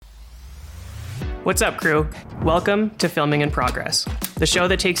What's up, crew? Welcome to Filming in Progress, the show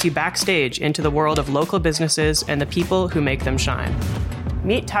that takes you backstage into the world of local businesses and the people who make them shine.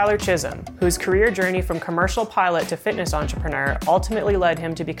 Meet Tyler Chisholm, whose career journey from commercial pilot to fitness entrepreneur ultimately led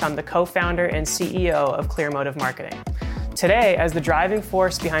him to become the co-founder and CEO of Clearmotive Marketing. Today, as the driving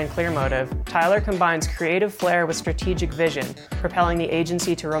force behind Clearmotive, Tyler combines creative flair with strategic vision, propelling the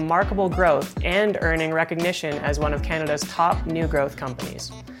agency to remarkable growth and earning recognition as one of Canada's top new growth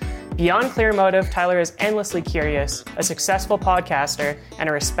companies. Beyond Clearmotive, Tyler is endlessly curious, a successful podcaster, and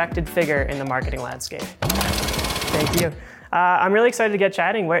a respected figure in the marketing landscape. Thank you. I'm really excited to get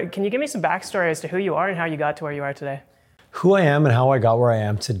chatting. Can you give me some backstory as to who you are and how you got to where you are today? Who I am and how I got where I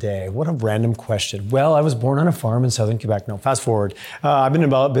am today. What a random question. Well, I was born on a farm in southern Quebec. No, fast forward. I've been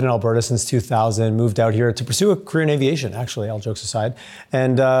in Alberta since 2000, moved out here to pursue a career in aviation, actually, all jokes aside.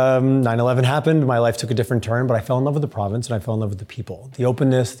 And 9/11 happened, my life took a different turn, but I fell in love with the province and I fell in love with the people. The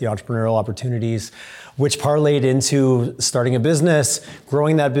openness, the entrepreneurial opportunities, which parlayed into starting a business,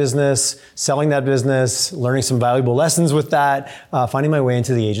 growing that business, selling that business, learning some valuable lessons with that, finding my way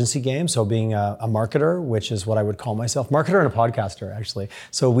into the agency game. So being a marketer, which is what I would call myself. Marketer and a podcaster, actually.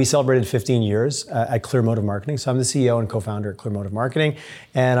 So we celebrated 15 years at Clearmotive Marketing. So I'm the CEO and co-founder at Clearmotive Marketing.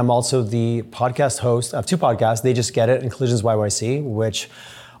 And I'm also the podcast host of two podcasts, They Just Get It and Collisions YYC, which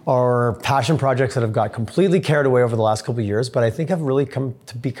are passion projects that have got completely carried away over the last couple of years, but I think have really come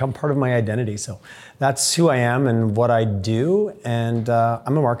to become part of my identity. So that's who I am and what I do. And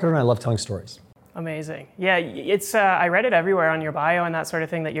I'm a marketer and I love telling stories. Amazing. Yeah, it's I read it everywhere on your bio and that sort of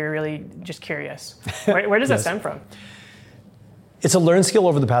thing that you're really just curious. Where does Yes. that stem from? It's a learned skill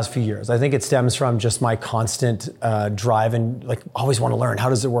over the past few years. I think it stems from just my constant drive and like always want to learn. How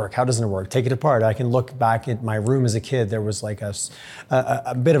does it work? How doesn't it work? Take it apart. I can look back at my room as a kid. There was like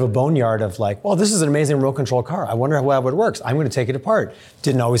a bit of a boneyard of like, well, this is an amazing remote control car. I wonder how it works. I'm going to take it apart.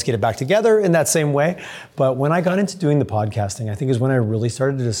 Didn't always get it back together in that same way. But when I got into doing the podcasting, I think is when I really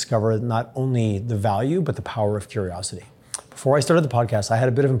started to discover not only the value, but the power of curiosity. Before I started the podcast, I had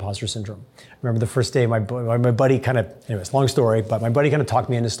a bit of imposter syndrome. I remember the first day, my buddy kind of, anyways, long story, but my buddy kind of talked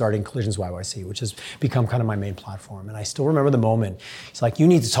me into starting Collisions YYC, which has become kind of my main platform. And I still remember the moment. He's like, you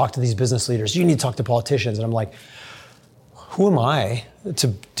need to talk to these business leaders. You need to talk to politicians. And I'm like, who am I to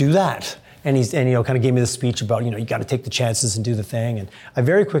do that? And he's kind of gave me this speech about, you got to take the chances and do the thing. And I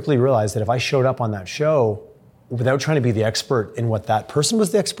very quickly realized that if I showed up on that show without trying to be the expert in what that person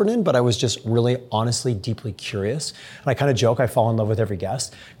was the expert in, but I was just really honestly, deeply curious. And I kind of joke, I fall in love with every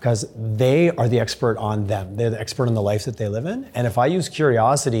guest because they are the expert on them. They're the expert on the life that they live in. And if I use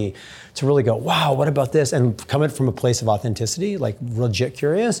curiosity to really go, wow, what about this? And come it from a place of authenticity, like legit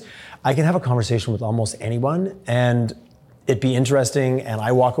curious, I can have a conversation with almost anyone and it'd be interesting. And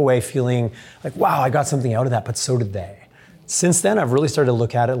I walk away feeling like, wow, I got something out of that, but so did they. Since then, I've really started to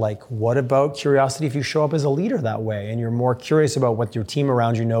look at it like, what about curiosity if you show up as a leader that way and you're more curious about what your team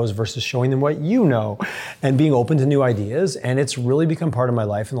around you knows versus showing them what you know and being open to new ideas. And it's really become part of my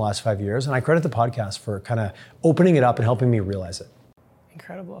life in the last 5 years. And I credit the podcast for kind of opening it up and helping me realize it.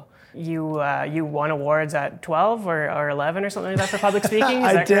 Incredible. You won awards at 12 or 11 or something like that for public speaking?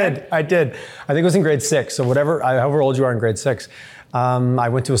 I did. I think it was in grade 6. So however old you are in grade 6. I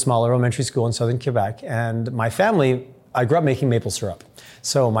went to a small elementary school in southern Quebec and my family, I grew up making maple syrup.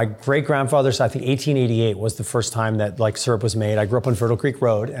 So my great-grandfather, so I think 1888 was the first time that like syrup was made. I grew up on Fertile Creek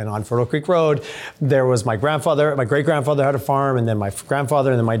Road, and on Fertile Creek Road, there was my great-grandfather had a farm, and then my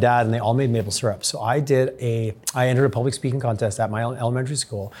grandfather, and then my dad, and they all made maple syrup. So I entered a public speaking contest at my elementary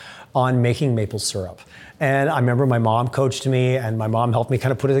school on making maple syrup. And I remember my mom coached me and my mom helped me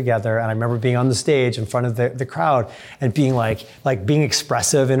kind of put it together. And I remember being on the stage in front of the crowd and being like being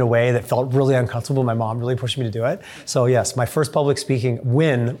expressive in a way that felt really uncomfortable. My mom really pushed me to do it. So yes, my first public speaking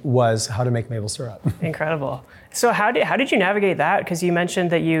win was how to make maple syrup. Incredible. So how did you navigate that? Because you mentioned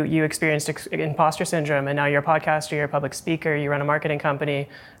that you experienced imposter syndrome and now you're a podcaster, you're a public speaker, you run a marketing company.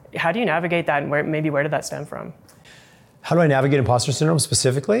 How do you navigate that and where did that stem from? How do I navigate imposter syndrome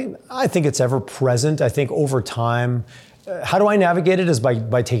specifically? I think it's ever present. I think over time, how do I navigate it is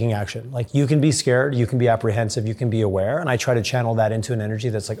by taking action. Like you can be scared, you can be apprehensive, you can be aware, and I try to channel that into an energy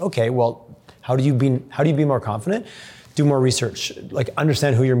that's like, okay, well, how do you be more confident? Do more research, like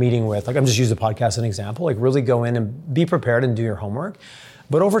understand who you're meeting with. Like I'm just using the podcast as an example, like really go in and be prepared and do your homework.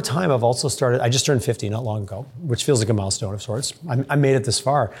 But over time, I've also I just turned 50 not long ago, which feels like a milestone of sorts. I made it this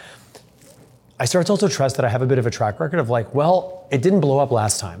far. I start to also trust that I have a bit of a track record of like, well, it didn't blow up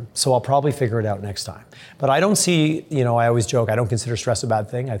last time, so I'll probably figure it out next time. But I don't see, I always joke, I don't consider stress a bad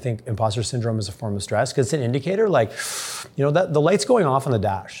thing. I think imposter syndrome is a form of stress because it's an indicator like, that the light's going off on the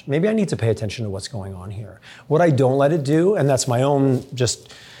dash. Maybe I need to pay attention to what's going on here. What I don't let it do, and that's my own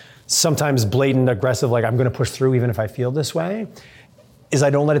just sometimes blatant, aggressive, like I'm going to push through even if I feel this way, is I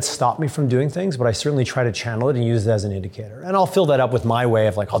don't let it stop me from doing things, but I certainly try to channel it and use it as an indicator. And I'll fill that up with my way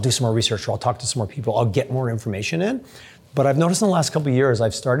of like, I'll do some more research or I'll talk to some more people, I'll get more information in. But I've noticed in the last couple of years,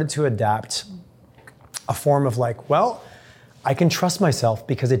 I've started to adapt a form of like, well, I can trust myself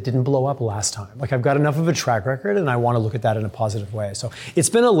because it didn't blow up last time. Like I've got enough of a track record and I want to look at that in a positive way. So it's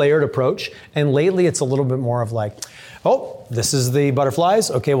been a layered approach. And lately it's a little bit more of like, oh, this is the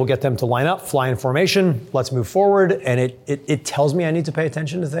butterflies. Okay, we'll get them to line up, fly in formation. Let's move forward. And it tells me I need to pay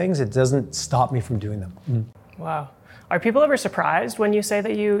attention to things. It doesn't stop me from doing them. Wow. Are people ever surprised when you say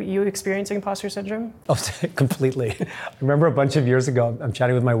that you experience imposter syndrome? Oh, completely. I remember a bunch of years ago, I'm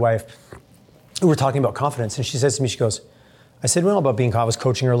chatting with my wife. We were talking about confidence. And she says to me, she goes, I said, well, about being, I was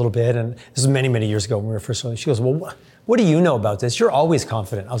coaching her a little bit, and this was many, many years ago when we were first starting. She goes, well, what do you know about this? You're always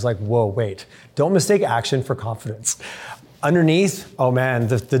confident. I was like, whoa, wait. Don't mistake action for confidence. Underneath, oh man,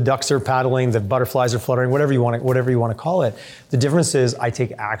 the ducks are paddling, the butterflies are fluttering, whatever you want to call it. The difference is I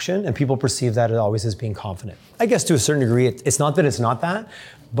take action, and people perceive that always as being confident. I guess to a certain degree, it's not that it's not that,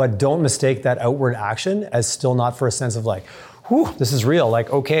 but don't mistake that outward action as still not for a sense of like, whew, this is real. Like,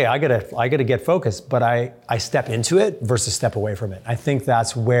 okay, I gotta get focused, but I step into it versus step away from it. I think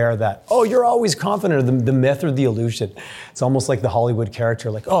that's where that, oh, you're always confident, the myth or the illusion. It's almost like the Hollywood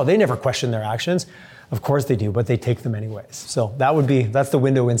character, like, oh, they never question their actions. Of course they do, but they take them anyways. So that's the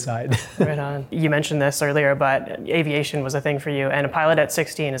window inside. Right on. You mentioned this earlier, but aviation was a thing for you, and a pilot at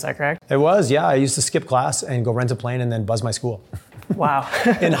 16, is that correct? It was, yeah. I used to skip class and go rent a plane and then buzz my school. Wow.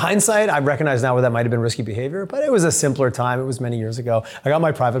 In hindsight, I recognize now where that might have been risky behavior, but it was a simpler time. It was many years ago. I got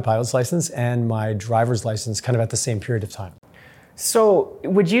my private pilot's license and my driver's license kind of at the same period of time. So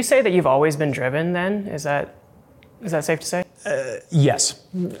would you say that you've always been driven then? Is that safe to say? Yes.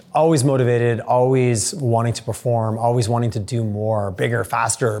 Always motivated, always wanting to perform, always wanting to do more, bigger,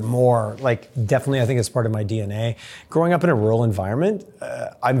 faster, more. Like definitely I think it's part of my DNA. Growing up in a rural environment,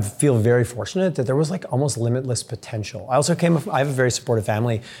 I feel very fortunate that there was like almost limitless potential. I also I have a very supportive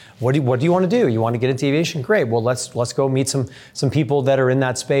family. What do you want to do? You want to get into aviation? Great. Well, let's go meet some people that are in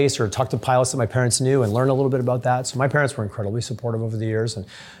that space or talk to pilots that my parents knew and learn a little bit about that. So my parents were incredibly supportive over the years. And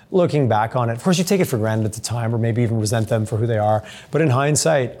looking back on it, of course you take it for granted at the time or maybe even resent them for who they are. But in hindsight,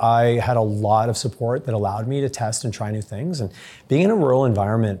 I had a lot of support that allowed me to test and try new things. And being in a rural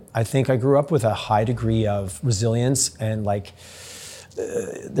environment, I think I grew up with a high degree of resilience and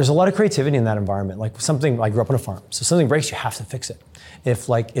there's a lot of creativity in that environment. Like I grew up on a farm. So something breaks, you have to fix it. If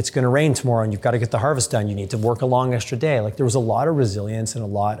it's going to rain tomorrow and you've got to get the harvest done, you need to work a long extra day. Like there was a lot of resilience and a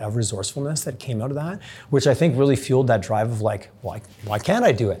lot of resourcefulness that came out of that, which I think really fueled that drive of like, why can't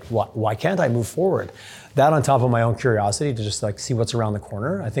I do it? Why can't I move forward? That on top of my own curiosity to just like see what's around the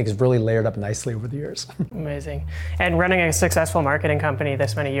corner, I think has really layered up nicely over the years. Amazing. And running a successful marketing company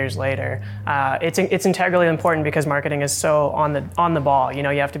this many years later, it's integrally important because marketing is so on the ball. You know,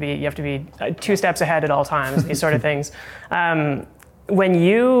 you have to be 2 steps ahead at all times. These sort of things. When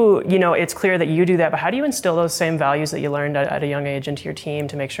it's clear that you do that, but how do you instill those same values that you learned at a young age into your team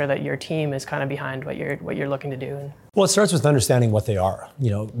to make sure that your team is kind of behind what you're looking to do? Well, it starts with understanding what they are.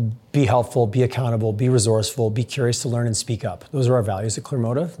 Be helpful, be accountable, be resourceful, be curious to learn and speak up. Those are our values at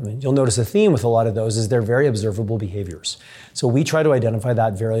Clearmotive. I mean, you'll notice a theme with a lot of those is they're very observable behaviors. So we try to identify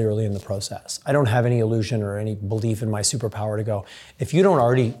that very early in the process. I don't have any illusion or any belief in my superpower to go, if you don't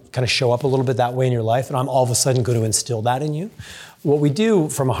already kind of show up a little bit that way in your life, and I'm all of a sudden going to instill that in you. What we do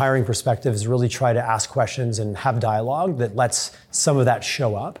from a hiring perspective is really try to ask questions and have dialogue that lets some of that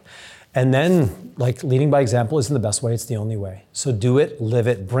show up. And then, leading by example isn't the best way, it's the only way. So do it, live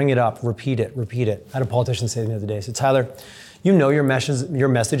it, bring it up, repeat it. I had a politician say the other day, so Tyler, your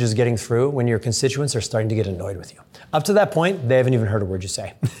message is getting through when your constituents are starting to get annoyed with you. Up to that point, they haven't even heard a word you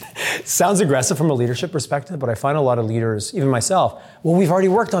say. Sounds aggressive from a leadership perspective, but I find a lot of leaders, even myself, well, we've already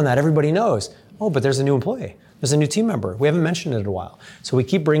worked on that, everybody knows. Oh, but there's a new employee. There's a new team member. We haven't mentioned it in a while. So we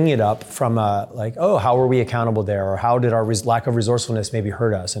keep bringing it up from how are we accountable there? Or how did our lack of resourcefulness maybe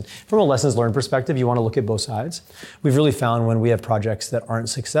hurt us? And from a lessons learned perspective, you want to look at both sides. We've really found when we have projects that aren't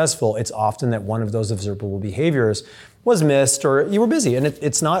successful, it's often that one of those observable behaviors was missed or you were busy. And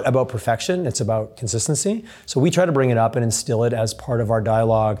it's not about perfection, it's about consistency. So we try to bring it up and instill it as part of our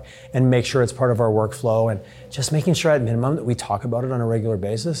dialogue and make sure it's part of our workflow and just making sure at minimum that we talk about it on a regular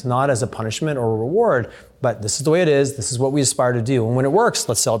basis, not as a punishment or a reward, but this is the way it is, this is what we aspire to do. And when it works,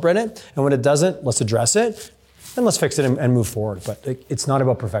 let's celebrate it. And when it doesn't, let's address it and let's fix it and move forward. But it's not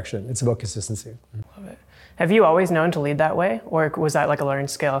about perfection, it's about consistency. Love it. Have you always known to lead that way? Or was that like a learned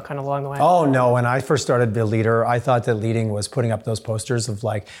skill kind of along the way? Oh no, when I first started the leader, I thought that leading was putting up those posters of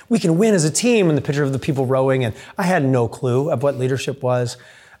we can win as a team and the picture of the people rowing, and I had no clue of what leadership was.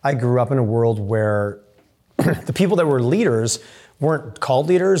 I grew up in a world where the people that were leaders weren't called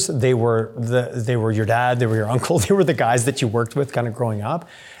leaders. They were your dad, they were your uncle, they were the guys that you worked with kind of growing up.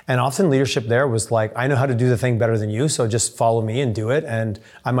 And often leadership there was like, I know how to do the thing better than you, so just follow me and do it. And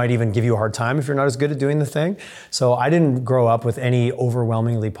I might even give you a hard time if you're not as good at doing the thing. So I didn't grow up with any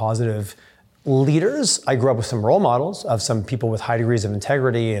overwhelmingly positive leaders. I grew up with some role models of some people with high degrees of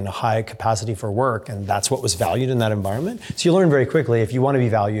integrity and a high capacity for work, and that's what was valued in that environment. So you learn very quickly, if you want to be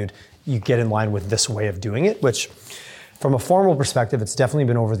valued, you get in line with this way of doing it, which from a formal perspective, it's definitely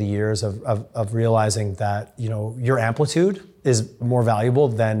been over the years of realizing that, your amplitude is more valuable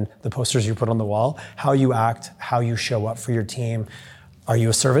than the posters you put on the wall. How you act, how you show up for your team. Are you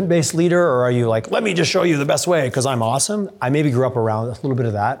a servant-based leader, or are you like, let me just show you the best way because I'm awesome? I maybe grew up around a little bit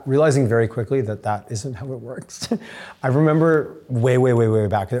of that, realizing very quickly that that isn't how it works. I remember way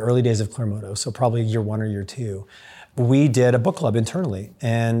back in the early days of Clearmotive, so probably year 1 or year 2, we did a book club internally.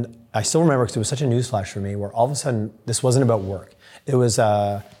 And I still remember because it was such a newsflash for me, where all of a sudden this wasn't about work. It was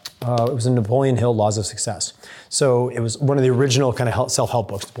a Napoleon Hill Laws of Success. So it was one of the original kind of self-help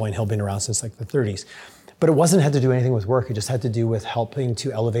books, Napoleon Hill being around since like the 30s. But it wasn't had to do anything with work. It just had to do with helping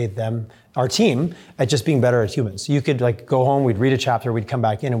to elevate our team, at just being better at humans. You could like go home, we'd read a chapter, we'd come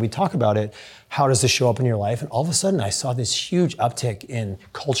back in and we'd talk about it. How does this show up in your life? And all of a sudden I saw this huge uptick in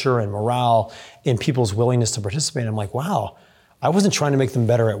culture and morale, in people's willingness to participate. I'm like, wow, I wasn't trying to make them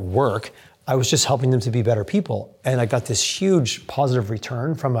better at work. I was just helping them to be better people. And I got this huge positive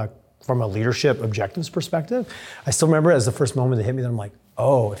return from a leadership objectives perspective. I still remember as the first moment that hit me that I'm like,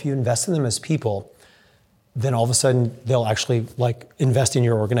 oh, if you invest in them as people, then all of a sudden they'll actually like invest in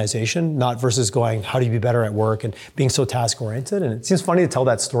your organization, not versus going, how do you be better at work and being so task oriented. And it seems funny to tell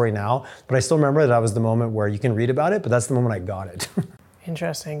that story now, but I still remember that was the moment where you can read about it, but that's the moment I got it.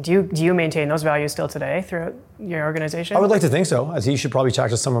 Interesting. Do you maintain those values still today throughout your organization? I would like to think so. I think you should probably talk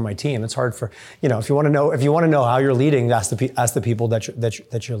to some of my team. It's hard for, if you want to know how you're leading, ask the people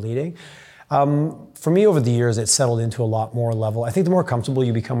that you're leading. For me, over the years, it's settled into a lot more level. I think the more comfortable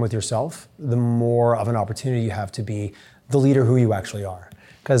you become with yourself, the more of an opportunity you have to be the leader who you actually are.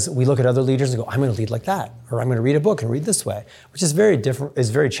 Because we look at other leaders and go, I'm going to lead like that, or I'm going to read a book and read this way, which is very different, is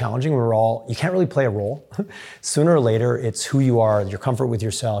very challenging. You can't really play a role. Sooner or later, it's who you are, your comfort with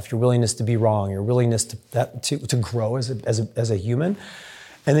yourself, your willingness to be wrong, your willingness to grow as a human.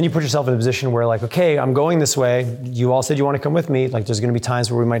 And then you put yourself in a position where like, okay, I'm going this way. You all said you want to come with me. Like there's going to be times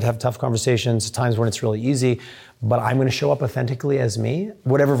where we might have tough conversations, times when it's really easy, but I'm going to show up authentically as me,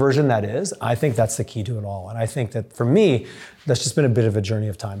 whatever version that is. I think that's the key to it all. And I think that for me, that's just been a bit of a journey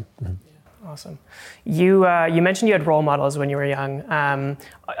of time. Mm-hmm. Awesome. You mentioned you had role models when you were young.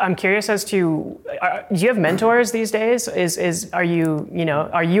 I'm curious as to, do you have mentors these days? Are you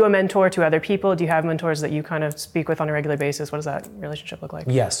a mentor to other people? Do you have mentors that you kind of speak with on a regular basis? What does that relationship look like?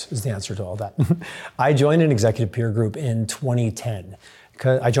 Yes, is the answer to all that. I joined an executive peer group in 2010.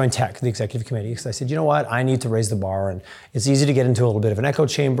 I joined tech, the executive committee, because I said, you know what, I need to raise the bar, and it's easy to get into a little bit of an echo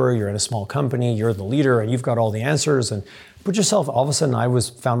chamber. You're in a small company, you're the leader, and you've got all the answers. And put yourself, all of a sudden,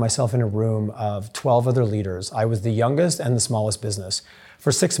 found myself in a room of 12 other leaders. I was the youngest and the smallest business.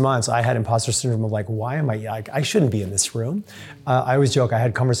 For 6 months, I had imposter syndrome of like, why am I shouldn't be in this room. I always joke, I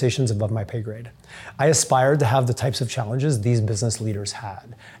had conversations above my pay grade. I aspired to have the types of challenges these business leaders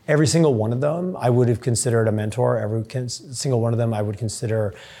had. Every single one of them, I would have considered a mentor. Every single one of them, I would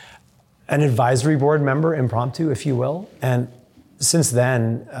consider an advisory board member, impromptu, if you will. And since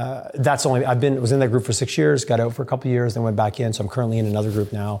then, was in that group for 6 years, got out for a couple of years, then went back in. So I'm currently in another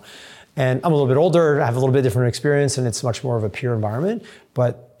group now. And I'm a little bit older, I have a little bit different experience, and it's much more of a peer environment,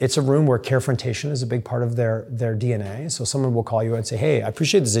 but it's a room where carefrontation is a big part of their DNA. So someone will call you and say, hey, I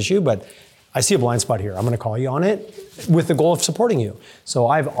appreciate this issue, but I see a blind spot here. I'm gonna call you on it with the goal of supporting you. So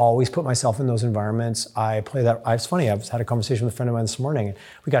I've always put myself in those environments. It's funny, I had a conversation with a friend of mine this morning, and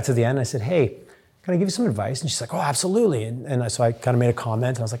we got to the end, and I said, hey, can I give you some advice? And she's like, oh, absolutely. So I kind of made a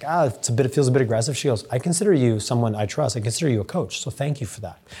comment, and I was like, it feels a bit aggressive. She goes, I consider you someone I trust. I consider you a coach. So thank you for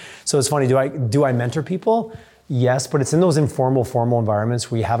that. So it's funny, do I mentor people? Yes, but it's in those informal, formal environments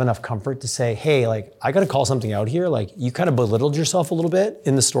where you have enough comfort to say, hey, like, I got to call something out here. Like, you kind of belittled yourself a little bit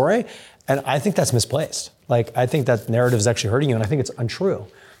in the story. And I think that's misplaced. Like, I think that narrative is actually hurting you, and I think it's untrue.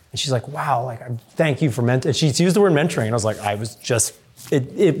 And she's like, wow, like, thank you for mentoring. She used the word mentoring, and I was like,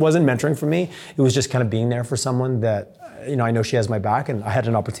 it wasn't mentoring for me. It was just kind of being there for someone that, I know she has my back, and I had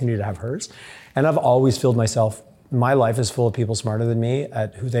an opportunity to have hers. And I've always filled myself, my life is full of people smarter than me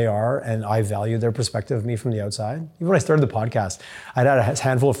at who they are, and I value their perspective of me from the outside. Even when I started the podcast, I'd had a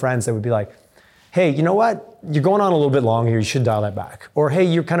handful of friends that would be like, hey, you know what? You're going on a little bit long here, you should dial that back. Or, hey,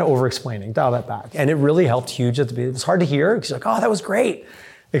 you're kind of over-explaining, dial that back. And it really helped huge at the beginning. It was hard to hear, because you're like, oh, that was great.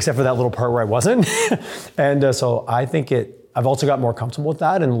 except for that little part where I wasn't. And so I think I've also got more comfortable with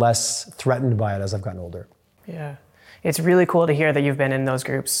that and less threatened by it as I've gotten older. Yeah. It's really cool to hear that you've been in those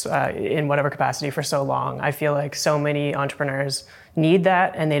groups in whatever capacity for so long. I feel like so many entrepreneurs need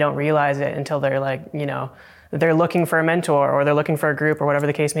that and they don't realize it until they're like, they're looking for a mentor or they're looking for a group or whatever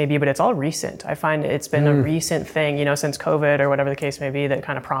the case may be, but it's all recent. I find it's been a recent thing, since COVID or whatever the case may be, that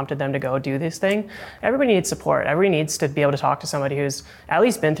kind of prompted them to go do this thing. Everybody needs support. Everybody needs to be able to talk to somebody who's at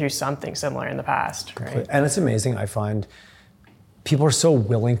least been through something similar in the past. Right? And it's amazing. I find people are so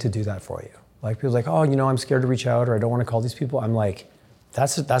willing to do that for you. Like people are like, oh, I'm scared to reach out or I don't want to call these people. I'm like,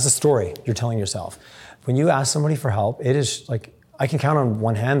 that's a story you're telling yourself. When you ask somebody for help, it is like, I can count on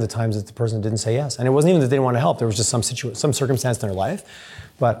one hand the times that the person didn't say yes. And it wasn't even that they didn't want to help. There was just some circumstance in their life.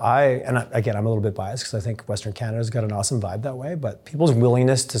 But again, I'm a little bit biased because I think Western Canada's got an awesome vibe that way. But people's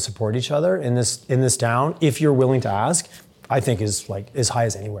willingness to support each other in this town, if you're willing to ask, I think is like as high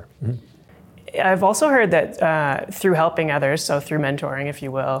as anywhere. Mm-hmm. I've also heard that through helping others, so through mentoring, if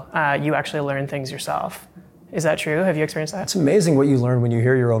you will, you actually learn things yourself. Is that true? Have you experienced that? It's amazing what you learn when you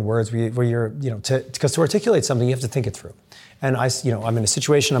hear your own words, where you're, because to articulate something, you have to think it through. And I'm in a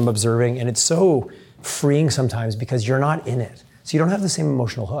situation I'm observing, and it's so freeing sometimes because you're not in it. So you don't have the same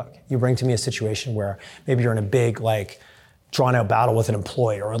emotional hook. You bring to me a situation where maybe you're in a big, drawn out battle with an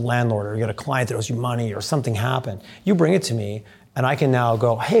employee or a landlord, or you got a client that owes you money or something happened. You bring it to me, and I can now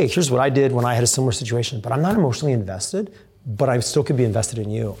go, hey, here's what I did when I had a similar situation, but I'm not emotionally invested, but I still could be invested in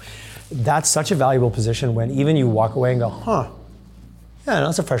you. That's such a valuable position when even you walk away and go, yeah,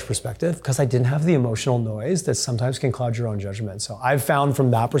 that's a fresh perspective, because I didn't have the emotional noise that sometimes can cloud your own judgment. So I've found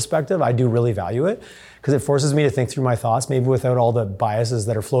from that perspective, I do really value it, because it forces me to think through my thoughts, maybe without all the biases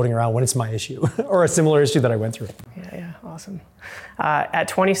that are floating around when it's my issue or a similar issue that I went through. Yeah, awesome. At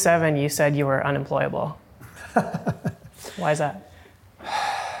 27, you said you were unemployable. Why is that?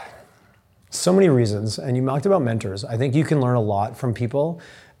 So many reasons, and you talked about mentors. I think you can learn a lot from people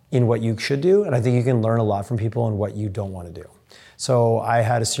in what you should do, and I think you can learn a lot from people in what you don't want to do. So I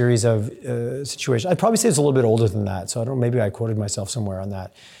had a series of situations. I'd probably say it's a little bit older than that, so I don't know, maybe I quoted myself somewhere on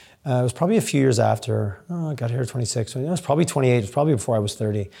that. It was probably a few years after, I got here at 26, it was probably 28, it was probably before I was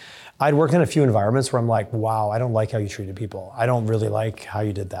 30. I'd worked in a few environments where I'm like, wow, I don't like how you treated people. I don't really like how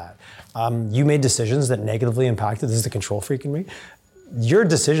you did that. You made decisions that negatively impacted, this is the control freak in me, your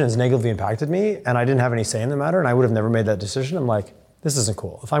decisions negatively impacted me, and I didn't have any say in the matter, and I would have never made that decision. I'm like, this isn't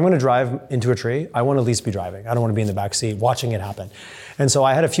cool. If I'm going to drive into a tree, I want to at least be driving. I don't want to be in the back seat watching it happen. And so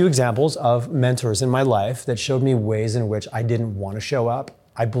I had a few examples of mentors in my life that showed me ways in which I didn't want to show up.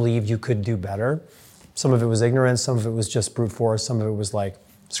 I believed you could do better. Some of it was ignorance, some of it was just brute force, some of it was like,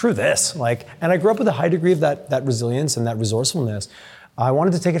 screw this. And I grew up with a high degree of that resilience and that resourcefulness. I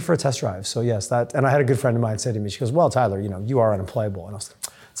wanted to take it for a test drive. So yes, and I had a good friend of mine say to me, she goes, well, Tyler, you are unemployable. And I was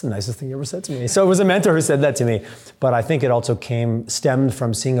like, it's the nicest thing you ever said to me. So it was a mentor who said that to me. But I think it also stemmed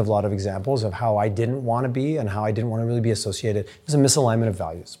from seeing a lot of examples of how I didn't want to be and how I didn't want to really be associated. It was a misalignment of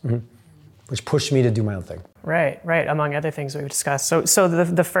values, which pushed me to do my own thing. Right. Among other things we've discussed. So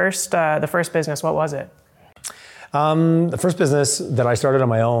the first business, what was it? The first business that I started on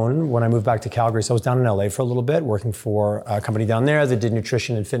my own when I moved back to Calgary, so I was down in LA for a little bit, working for a company down there that did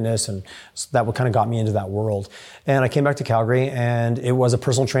nutrition and fitness, and that kind of got me into that world. And I came back to Calgary, and it was a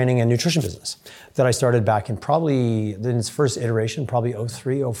personal training and nutrition business that I started back in its first iteration, probably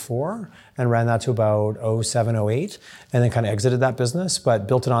 03, 04, and ran that to about 07, 08, and then kind of exited that business, but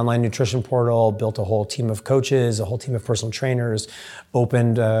built an online nutrition portal, built a whole team of coaches, a whole team of personal trainers,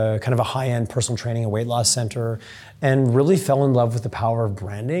 opened kind of a high-end personal training and weight loss center, and really fell in love with the power of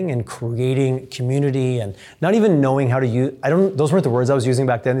branding and creating community and not even knowing how to use, those weren't the words I was using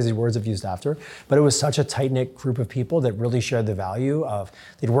back then, these are words I've used after, but it was such a tight-knit group of people that really shared the value of,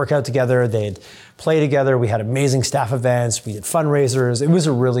 they'd work out together, they'd play together, we had amazing staff events, we did fundraisers. It was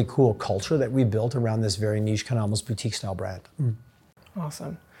a really cool culture that we built around this very niche, kind of almost boutique style brand.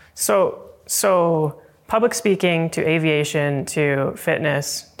 Awesome. So public speaking to aviation to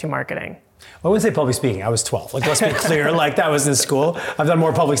fitness to marketing. I wouldn't say public speaking. I was 12. Let's be clear. That was in school. I've done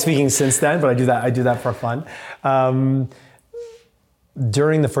more public speaking since then, but I do that for fun.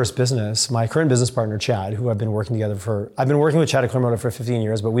 During the first business, my current business partner, Chad, who I've been working with Chad at Clearmotive for 15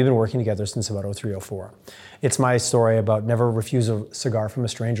 years, but we've been working together since about 03, 04. It's my story about never refuse a cigar from a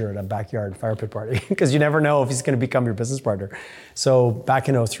stranger at a backyard fire pit party, because you never know if he's going to become your business partner. So back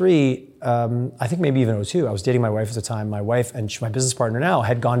in 03, I think maybe even 02, I was dating my wife at the time. My wife and my business partner now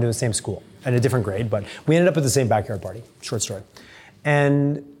had gone to the same school at a different grade, but we ended up at the same backyard party, short story.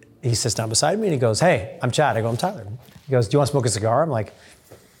 And he sits down beside me and he goes, hey, I'm Chad. I go, I'm Tyler. He goes, do you want to smoke a cigar? I'm like,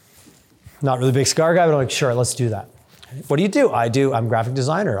 not really a big cigar guy, but I'm like, sure, let's do that. what do you do? I'm a graphic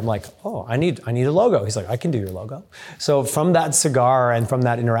designer. I'm like, oh, I need a logo. He's like, I can do your logo. So from that cigar and from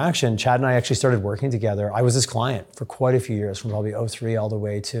that interaction, Chad and I actually started working together. I was his client for quite a few years, from probably 03 all the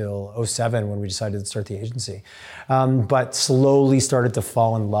way till 07 when we decided to start the agency. But slowly started to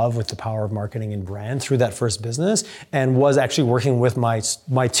fall in love with the power of marketing and brand through that first business, and was actually working with my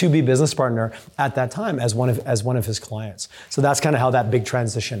to-be business partner at that time as one of his clients. So that's kind of how that big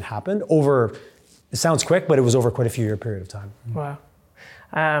transition happened over. It sounds quick, but it was over quite a few year period of time. Wow.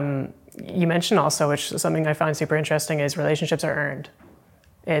 You mentioned also, which is something I find super interesting, is relationships are earned.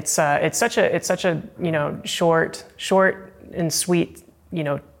 It's such a short and sweet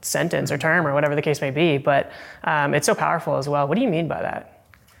sentence or term or whatever the case may be, but it's so powerful as well. What do you mean by that?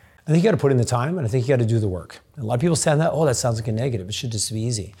 I think you got to put in the time, and I think you got to do the work. And a lot of people say that, that sounds like a negative. It should just be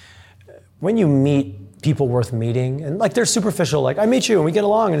easy. When you meet people worth meeting, and like they're superficial, like I meet you and we get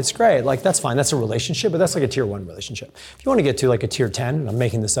along and it's great, like that's fine, that's a relationship, but that's like a tier 1 relationship. If you want to get to like a tier 10, and I'm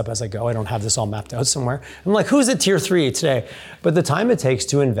making this up as I go, I don't have this all mapped out somewhere. I'm like, who's at tier 3 today? But the time it takes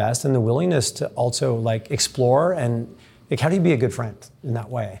to invest and the willingness to also like explore and like, how do you be a good friend in that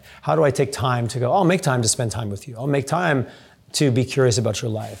way? How do I take time to go, I'll make time to spend time with you. I'll make time to be curious about your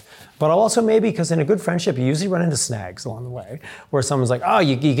life. But I'll also maybe, because in a good friendship, you usually run into snags along the way, where someone's like,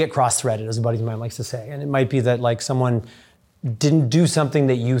 you get cross-threaded, as a buddy of mine likes to say. And it might be that like someone didn't do something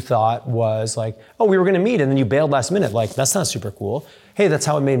that you thought was like, we were gonna meet, and then you bailed last minute. Like, that's not super cool. Hey, that's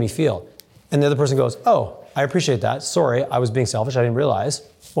how it made me feel. And the other person goes, I appreciate that. Sorry, I was being selfish, I didn't realize.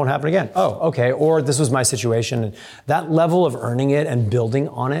 Won't happen again. Okay. Or this was my situation. And that level of earning it and building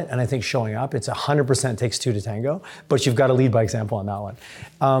on it, and I think showing up, it's 100% takes 2 to tango, but you've got to lead by example on that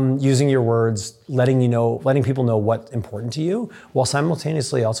one. Using your words, letting people know what's important to you, while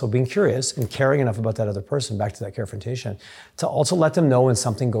simultaneously also being curious and caring enough about that other person, back to that confrontation, to also let them know when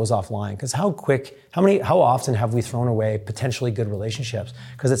something goes offline. Because how often have we thrown away potentially good relationships?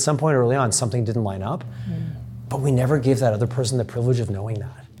 Because at some point early on, something didn't line up. But we never gave that other person the privilege of knowing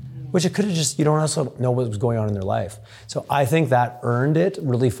that, which it could have just, you don't also know what was going on in their life. So I think that earned it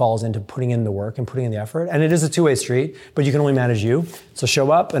really falls into putting in the work and putting in the effort. And it is a two-way street, but you can only manage you. So show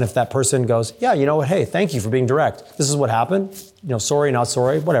up, and if that person goes, you know what, hey, thank you for being direct. This is what happened. Sorry, not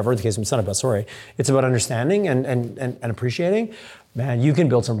sorry, whatever. The case, it's not about sorry. It's about understanding and appreciating. Man, you can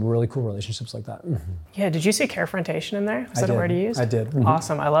build some really cool relationships like that. Mm-hmm. Yeah, did you see carefrontation in there? Was that a word you used? I did. Mm-hmm.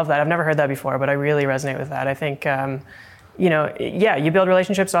 Awesome, I love that. I've never heard that before, but I really resonate with that. I think, you build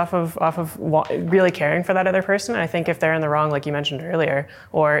relationships off of really caring for that other person. And I think if they're in the wrong, like you mentioned earlier,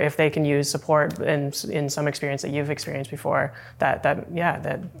 or if they can use support in some experience that you've experienced before,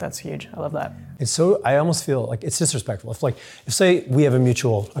 that's huge. I love that. I almost feel like it's disrespectful. If say we have a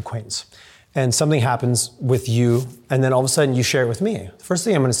mutual acquaintance, and something happens with you, and then all of a sudden you share it with me. The first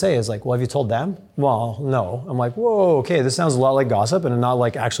thing I'm gonna say is like, well, have you told them? Well, no. I'm like, whoa, okay, this sounds a lot like gossip and not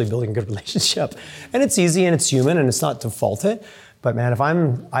like actually building a good relationship. And it's easy and it's human and it's not to fault it. But man,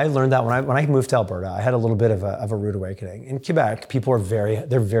 I learned that when I moved to Alberta, I had a little bit of a rude awakening. In Quebec, people are very,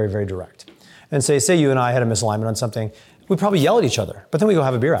 very direct. And say you and I had a misalignment on something, we probably yell at each other, but then we go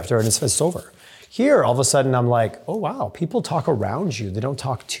have a beer after and it's over. Here, all of a sudden, I'm like, oh wow, people talk around you, they don't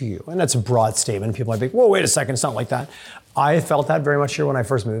talk to you. And that's a broad statement. People might think, whoa, wait a second, it's not like that. I felt that very much here when I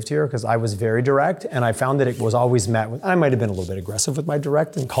first moved here, because I was very direct, and I found that it was always met with, I might have been a little bit aggressive with my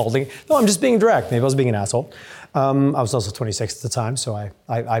direct and calling, no, I'm just being direct. Maybe I was being an asshole. I was also 26 at the time, so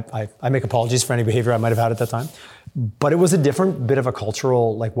I make apologies for any behavior I might have had at that time. But it was a different bit of a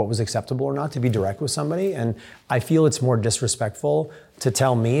cultural, like what was acceptable or not to be direct with somebody. And I feel it's more disrespectful to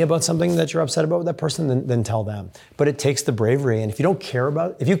tell me about something that you're upset about with that person than tell them. But it takes the bravery. And if you don't care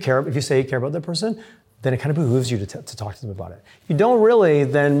about, if you say you care about that person, then it kind of behooves you to talk to them about it. If you don't really,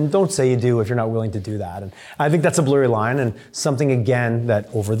 then don't say you do if you're not willing to do that. And I think that's a blurry line, and something, again, that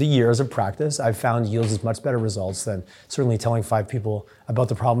over the years of practice, I've found yields as much better results than certainly telling 5 people about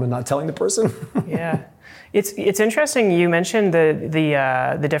the problem and not telling the person. Yeah. It's interesting. You mentioned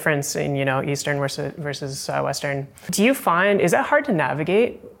the difference in Eastern versus Western. Do you find, is that hard to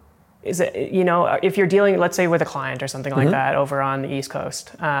navigate? Is it, if you're dealing, let's say, with a client or something like that over on the East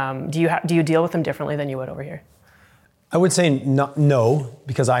Coast, do you deal with them differently than you would over here? I would say no,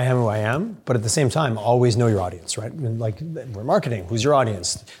 because I am who I am, but at the same time, always know your audience, right? And like, we're marketing, who's your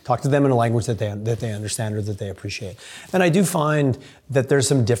audience? Talk to them in a language that they understand or that they appreciate. And I do find that there's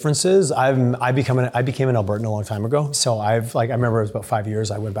some differences. I became an Albertan a long time ago, so I remember it was about 5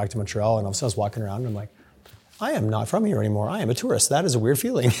 years, I went back to Montreal, and I was walking around, and I'm like, I am not from here anymore. I am a tourist. That is a weird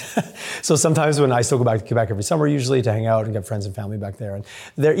feeling. So sometimes when I still go back to Quebec every summer, usually to hang out and get friends and family back there, and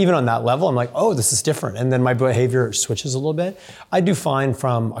they're even on that level, I'm like, oh, this is different. And then my behavior switches a little bit. I do find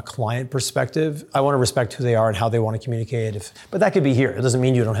from a client perspective, I want to respect who they are and how they want to communicate. But that could be here. It doesn't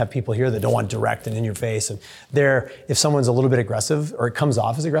mean you don't have people here that don't want direct and in your face. And if someone's a little bit aggressive or it comes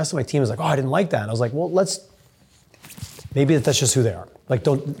off as aggressive, my team is like, oh, I didn't like that. And I was like, well, maybe that's just who they are. Like,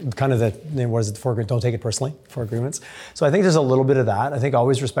 don't take it personally, 4 agreements. So I think there's a little bit of that. I think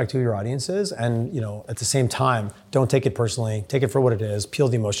always respect who your audience is. And, at the same time, don't take it personally. Take it for what it is, peel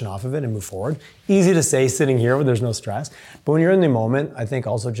the emotion off of it and move forward. Easy to say sitting here where there's no stress. But when you're in the moment, I think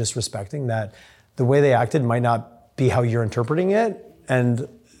also just respecting that the way they acted might not be how you're interpreting it. And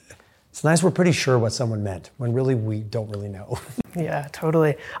it's nice we're pretty sure what someone meant when really we don't really know. Yeah,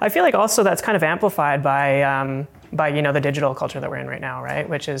 totally. I feel like also that's kind of amplified by the digital culture that we're in right now, right?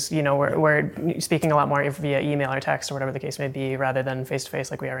 Which is, we're speaking a lot more via email or text or whatever the case may be, rather than face to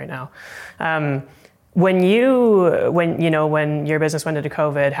face like we are right now. When your business went into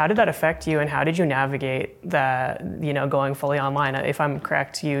COVID, how did that affect you, and how did you navigate that? Going fully online. If I'm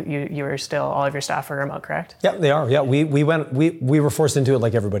correct, you were still, all of your staff are remote, correct? Yeah, they are. Yeah, we were forced into it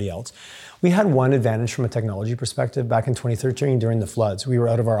like everybody else. We had one advantage from a technology perspective back in 2013 during the floods. We were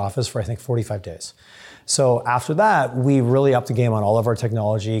out of our office for I think 45 days. So after that, we really upped the game on all of our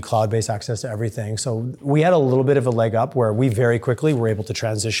technology, cloud-based access to everything. So we had a little bit of a leg up where we very quickly were able to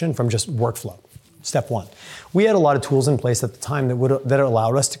transition from just workflow. Step one. We had a lot of tools in place at the time that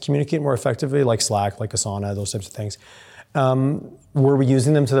allowed us to communicate more effectively, like Slack, like Asana, those types of things. Were we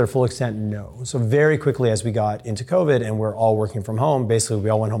using them to their full extent? No. So very quickly as we got into COVID and we're all working from home, basically we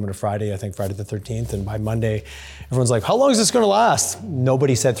all went home on a Friday, I think Friday the 13th, and by Monday, everyone's like, how long is this gonna last?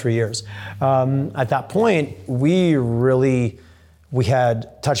 Nobody said 3 years. At that point, we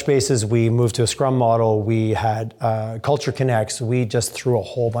had touch bases, we moved to a Scrum model, we had culture connects, we just threw a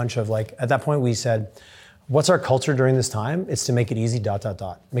whole bunch of at that point we said, what's our culture during this time? It's to make it easy, ...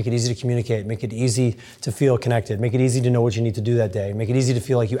 Make it easy to communicate, make it easy to feel connected, make it easy to know what you need to do that day, make it easy to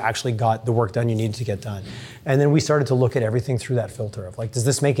feel like you actually got the work done you needed to get done. And then we started to look at everything through that filter of does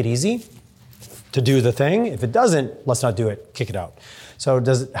this make it easy to do the thing? If it doesn't, let's not do it, kick it out. So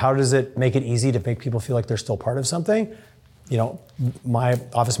how does it make it easy to make people feel like they're still part of something? My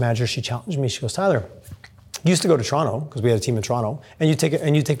office manager, she challenged me, she goes, Tyler, you used to go to Toronto, because we had a team in Toronto, and you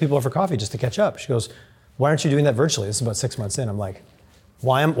take people out for coffee just to catch up. She goes, why aren't you doing that virtually? This is about 6 months in. I'm like,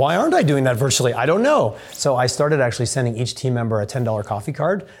 why aren't I doing that virtually? I don't know. So I started actually sending each team member a $10 coffee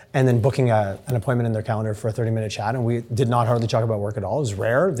card and then booking an appointment in their calendar for a 30-minute chat. And we did not hardly talk about work at all. It was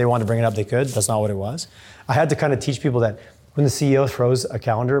rare. They wanted to bring it up, they could. That's not what it was. I had to kind of teach people that when the CEO throws a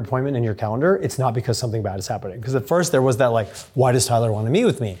calendar appointment in your calendar, it's not because something bad is happening. Because at first there was that why does Tyler want to meet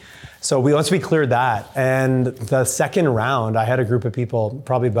with me? So once we cleared that, and the second round, I had a group of people,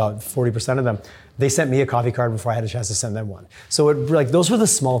 probably about 40% of them, they sent me a coffee card before I had a chance to send them one. So those were the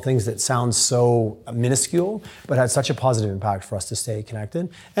small things that sound so minuscule, but had such a positive impact for us to stay connected.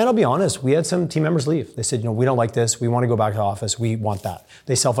 And I'll be honest, we had some team members leave. They said, we don't like this. We want to go back to the office. We want that.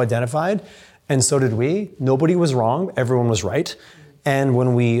 They self-identified, and so did we. Nobody was wrong. Everyone was right. And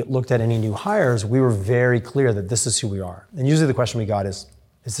when we looked at any new hires, we were very clear that this is who we are. And usually the question we got is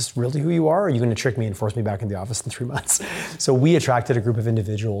this really who you are? Or are you going to trick me and force me back in the office in 3 months? So we attracted a group of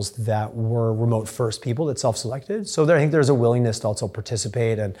individuals that were remote first people that self-selected. So I think there's a willingness to also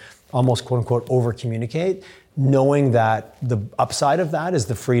participate and almost quote unquote over communicate, knowing that the upside of that is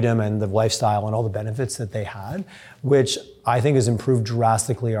the freedom and the lifestyle and all the benefits that they had, which I think has improved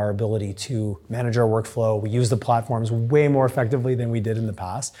drastically our ability to manage our workflow. We use the platforms way more effectively than we did in the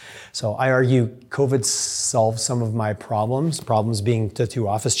past. So I argue COVID solved some of my problems being the 2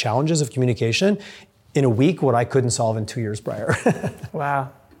 office challenges of communication in a week, what I couldn't solve in 2 years prior. Wow.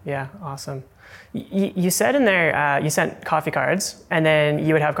 Yeah. Awesome. You said in there, you sent coffee cards, and then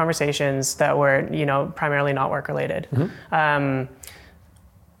you would have conversations that were, primarily not work related. Mm-hmm.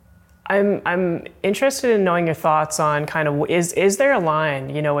 I'm interested in knowing your thoughts on kind of, is there a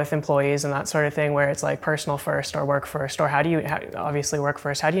line, with employees and that sort of thing where it's like personal first or work first, or obviously work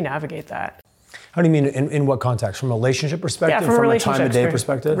first, how do you navigate that? How do you mean, in what context? From a relationship perspective? Yeah, from a time of day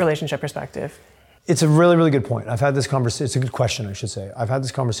perspective? Relationship perspective. It's a really, really good point. I've had this conversation, it's a good question, I should say. I've had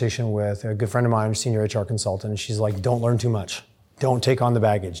this conversation with a good friend of mine, senior HR consultant, and she's like, don't learn too much. Don't take on the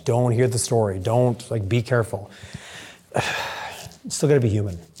baggage. Don't hear the story. Don't, be careful. Still gotta be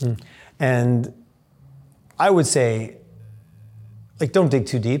human. And I would say, like, don't dig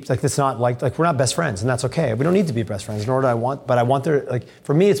too deep. Like, it's not like we're not best friends, and that's okay. We don't need to be best friends, nor do I want, but I want like,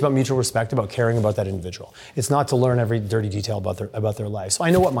 for me, it's about mutual respect, about caring about that individual. It's not to learn every dirty detail about their life. So I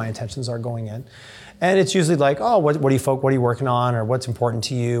know what my intentions are going in. And it's usually like, oh, what are you working on, or what's important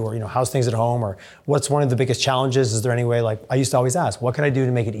to you, or how's things at home, or what's one of the biggest challenges? Is there any way? Like, I used to always ask, what can I do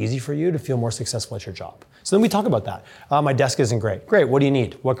to make it easy for you to feel more successful at your job? So then we talk about that. My desk isn't great. Great. What do you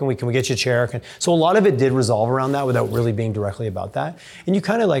need? What can we get you a chair? So a lot of it did resolve around that without really being directly about that. And you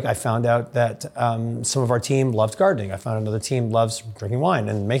kind of I found out that some of our team loved gardening. I found another team loves drinking wine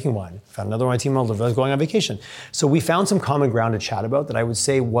and making wine. I found another one team loves going on vacation. So we found some common ground to chat about that I would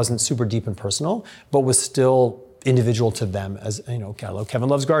say wasn't super deep and personal, but was still individual to them. As Kevin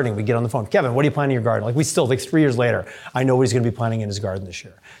loves gardening. We get on the phone. Kevin, what are you planting in your garden? We still, 3 years later, I know what he's going to be planting in his garden this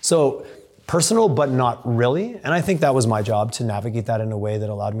year. So personal, but not really. And I think that was my job, to navigate that in a way that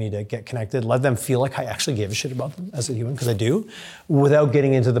allowed me to get connected, let them feel like I actually gave a shit about them as a human, because I do, without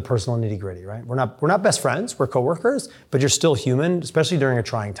getting into the personal nitty gritty, right? We're not best friends, we're coworkers, but you're still human, especially during a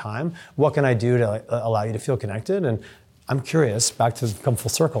trying time. What can I do to allow you to feel connected? And I'm curious, back to come full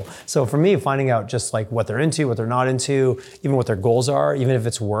circle. So for me, finding out just what they're into, what they're not into, even what their goals are, even if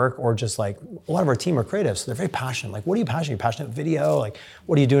it's work or just a lot of our team are creative, so they're very passionate. What are you passionate? Are you passionate about video?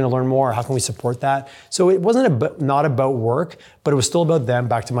 What are you doing to learn more? How can we support that? So it wasn't not about work, but it was still about them.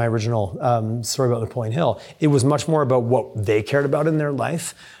 Back to my original story about Napoleon Hill. It was much more about what they cared about in their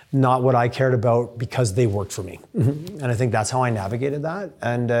life, not what I cared about because they worked for me. And I think that's how I navigated that.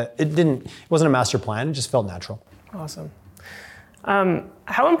 And it wasn't a master plan. It just felt natural. Awesome.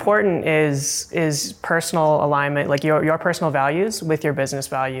 How important is personal alignment, like your personal values with your business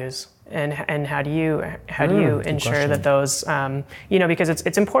values, and how do you ensure that those, because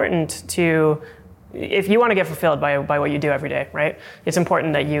it's important to, if you want to get fulfilled by what you do every day, right? It's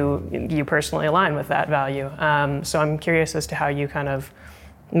important that you personally align with that value. So I'm curious as to how you kind of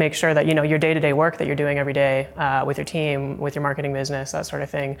make sure that your day-to-day work that you're doing every day with your team, with your marketing business, that sort of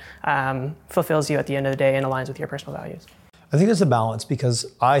thing, fulfills you at the end of the day and aligns with your personal values. I think there's a balance, because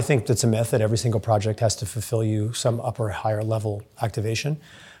I think it's a myth that every single project has to fulfill you some upper, higher level activation.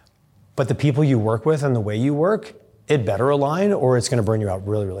 But the people you work with and the way you work, it better align, or it's going to burn you out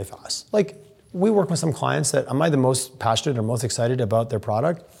really, really fast. We work with some clients that, am I the most passionate or most excited about their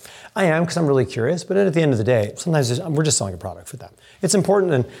product? I am, because I'm really curious, but at the end of the day, sometimes we're just selling a product for them. It's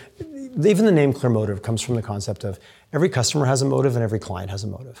important, and even the name Clearmotive comes from the concept of every customer has a motive and every client has a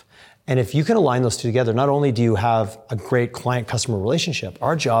motive. And if you can align those two together, not only do you have a great client-customer relationship,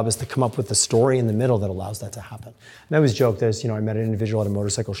 our job is to come up with the story in the middle that allows that to happen. And I always joke, I met an individual at a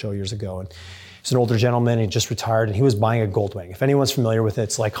motorcycle show years ago, and he's an older gentleman, he just retired, and he was buying a Goldwing. If anyone's familiar with it,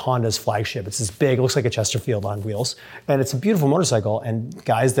 it's like Honda's flagship. It's this big, it looks like a Chesterfield on wheels, and it's a beautiful motorcycle, and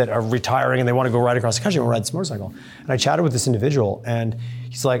guys that are retiring and they want to go ride across the country want to ride this motorcycle. And I chatted with this individual, and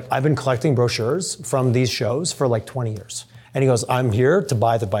he's like, I've been collecting brochures from these shows for 20 years. And he goes, I'm here to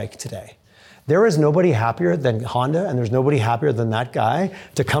buy the bike today. There is nobody happier than Honda, and there's nobody happier than that guy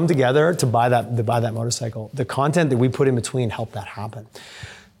to come together to buy that motorcycle. The content that we put in between helped that happen.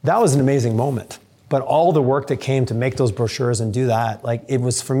 That was an amazing moment. But all the work that came to make those brochures and do that, it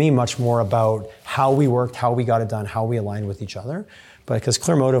was for me much more about how we worked, how we got it done, how we aligned with each other. But because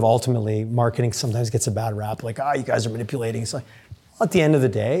Clearmotive, ultimately, marketing sometimes gets a bad rap, you guys are manipulating. So at the end of the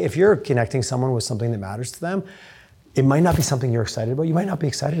day, if you're connecting someone with something that matters to them, it might not be something you're excited about. You might not be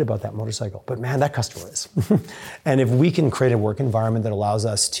excited about that motorcycle, but man, that customer is. And if we can create a work environment that allows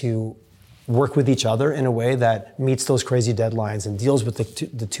us to work with each other in a way that meets those crazy deadlines and deals with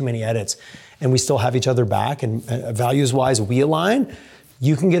the too many edits, and we still have each other back, and values-wise we align,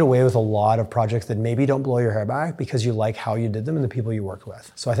 you can get away with a lot of projects that maybe don't blow your hair back because you like how you did them and the people you worked with.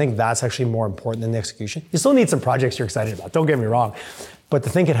 So I think that's actually more important than the execution. You still need some projects you're excited about, don't get me wrong, but to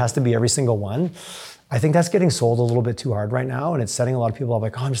think it has to be every single one, I think that's getting sold a little bit too hard right now, and it's setting a lot of people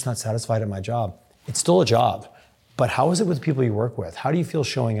up I'm just not satisfied at my job. It's still a job, but how is it with the people you work with? How do you feel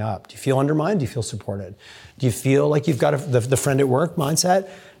showing up? Do you feel undermined? Do you feel supported? Do you feel like you've got the friend at work mindset?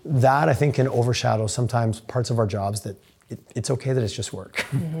 That, I think, can overshadow sometimes parts of our jobs that it's okay that it's just work.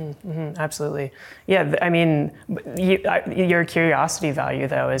 Absolutely. Yeah, I mean, your curiosity value,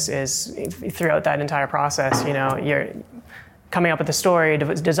 though, is throughout that entire process, you're coming up with the story,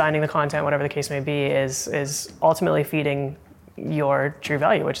 designing the content, whatever the case may be, is ultimately feeding your true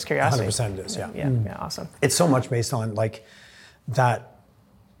value, which is curiosity. 100% it is, yeah. Yeah, awesome. It's so much based on that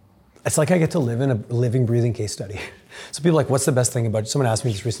It's like I get to live in a living, breathing case study. So people are like, what's the best thing about it? Someone asked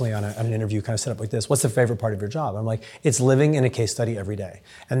me this recently on an interview kind of set up like this. What's the favorite part of your job? I'm like, it's living in a case study every day.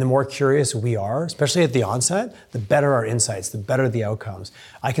 And the more curious we are, especially at the onset, the better our insights, the better the outcomes.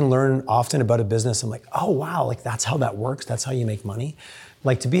 I can learn often about a business. I'm like, oh wow, like that's how that works. That's how you make money.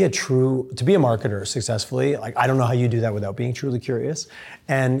 Like to be a marketer successfully, like I don't know how you do that without being truly curious.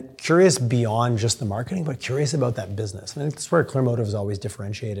 And curious beyond just the marketing, but curious about that business. And I think that's where Clearmotive is always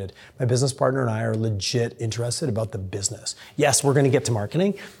differentiated. My business partner and I are legit interested about the business. Yes, we're gonna get to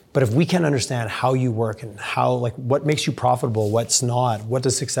marketing, but if we can understand how you work and how, like what makes you profitable, what's not, what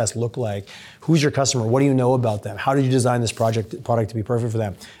does success look like, who's your customer, what do you know about them, how did you design this product to be perfect for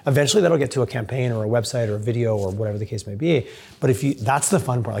them? Eventually that'll get to a campaign or a website or a video or whatever the case may be. But that's the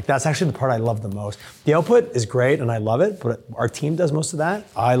fun part. Like that's actually the part I love the most. The output is great and I love it, but our team does most of that.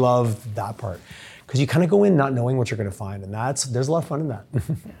 I love that part. Because you kind of go in not knowing what you're going to find, and there's a lot of fun in that.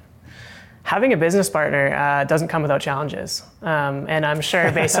 Having a business partner doesn't come without challenges. And I'm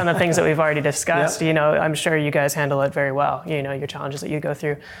sure based on the things that we've already discussed, I'm sure you guys handle it very well, your challenges that you go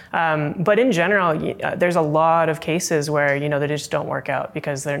through. But in general, there's a lot of cases where, they just don't work out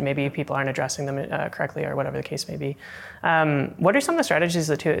because maybe people aren't addressing them correctly or whatever the case may be. What are some of the strategies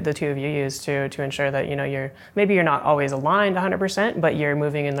the two of you use to ensure that, you're not always aligned 100%, but you're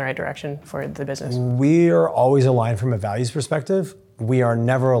moving in the right direction for the business? We are always aligned from a values perspective. We are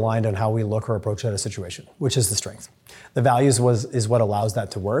never aligned on how we look or approach at a situation, which is the strength. The values is what allows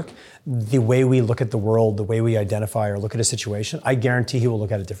that to work. The way we look at the world, the way we identify or look at a situation, I guarantee he will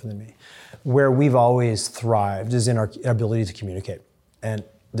look at it different than me. Where we've always thrived is in our ability to communicate. And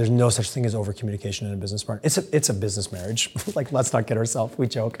there's no such thing as over-communication in a business partner. It's a business marriage. Like, let's not get ourselves, we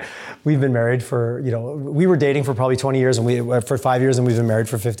joke. We've been married for, we were dating for probably 20 years and for 5 years and we've been married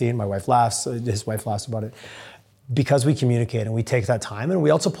for 15. My wife laughs, his wife laughs about it. Because we communicate and we take that time and we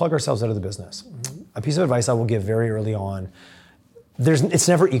also plug ourselves out of the business. A piece of advice I will give very early on, it's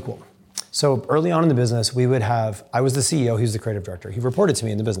never equal. So early on in the business, I was the CEO, he was the creative director. He reported to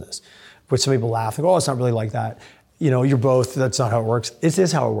me in the business, which some people laugh, like, oh, it's not really like that. You're both, that's not how it works. It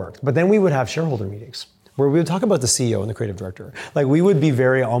is how it worked. But then we would have shareholder meetings where we would talk about the CEO and the creative director. Like we would be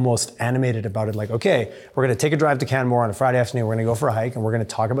very almost animated about it. Like, okay, we're going to take a drive to Canmore on a Friday afternoon. We're going to go for a hike and we're going to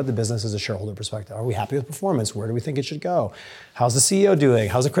talk about the business as a shareholder perspective. Are we happy with performance? Where do we think it should go? How's the CEO doing?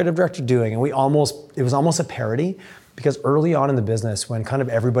 How's the creative director doing? And it was almost a parody because early on in the business when kind of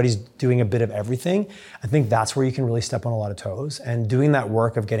everybody's doing a bit of everything, I think that's where you can really step on a lot of toes and doing that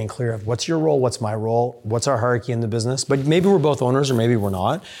work of getting clear of what's your role, what's my role, what's our hierarchy in the business. But maybe we're both owners or maybe we're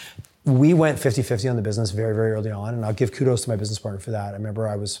not. We went 50-50 on the business very, very early on, and I'll give kudos to my business partner for that. I remember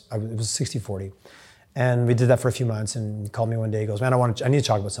it was 60-40. And we did that for a few months, and he called me one day, he goes, man, I need to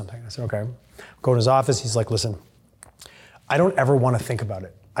talk about something. I said, okay. Go to his office, he's like, listen, I don't ever want to think about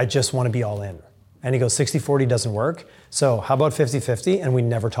it. I just want to be all in. And he goes, 60-40 doesn't work, so how about 50-50, and we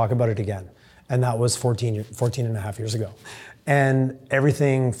never talk about it again. And that was 14 and a half years ago. And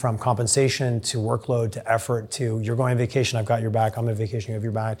everything from compensation to workload to effort to you're going on vacation, I've got your back, I'm on vacation, you have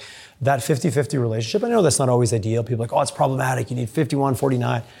your back. That 50-50 relationship, I know that's not always ideal. People are like, oh, it's problematic, you need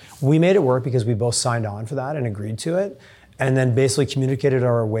 51-49. We made it work because we both signed on for that and agreed to it. And then basically communicated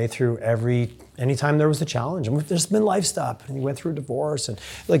our way through anytime there was a challenge. And there's been life stuff, and we went through a divorce, and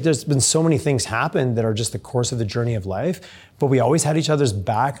like there's been so many things happen that are just the course of the journey of life. But we always had each other's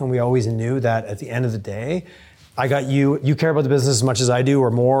back, and we always knew that at the end of the day, I got you care about the business as much as I do,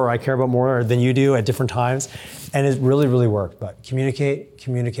 or more, or I care about more than you do at different times. And it really, really worked. But communicate,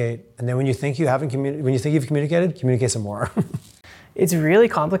 and then when you think you've communicated, communicate some more. It's really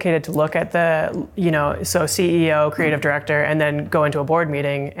complicated to look at so CEO, creative director, and then go into a board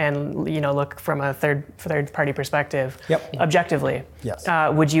meeting and, look from a third party perspective, objectively. Yes.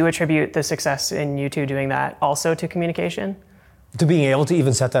 Would you attribute the success in you two doing that also to communication? To being able to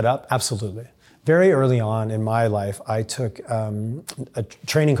even set that up? Absolutely. Very early on in my life, I took a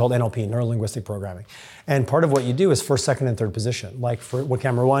training called NLP, Neuro-Linguistic Programming. And part of what you do is first, second, and third position. Like for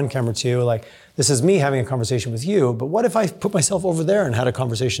camera one, camera two, like this is me having a conversation with you, but what if I put myself over there and had a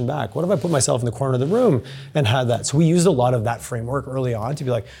conversation back? What if I put myself in the corner of the room and had that? So we used a lot of that framework early on to be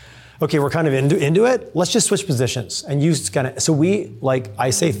like, okay, we're kind of into it. Let's just switch positions and use kind of. So we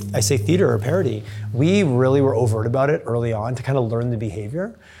I say theater or parody. We really were overt about it early on to kind of learn the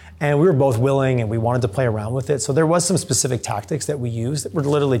behavior. And we were both willing and we wanted to play around with it. So there was some specific tactics that we used that were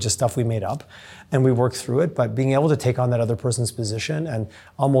literally just stuff we made up and we worked through it. But being able to take on that other person's position and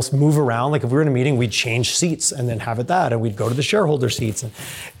almost move around, like if we were in a meeting, we'd change seats and then have it that, and we'd go to the shareholder seats. And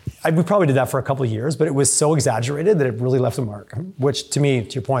we probably did that for a couple of years, but it was so exaggerated that it really left a mark, which to me,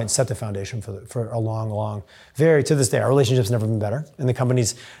 to your point, set the foundation for a long, to this day, our relationship's never been better and the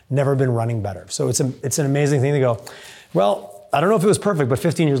company's never been running better. So it's an amazing thing to go, well, I don't know if it was perfect, but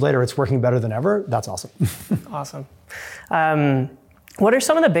 15 years later, it's working better than ever. That's awesome. Awesome. What are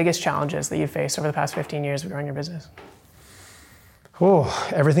some of the biggest challenges that you've faced over the past 15 years of growing your business? Oh,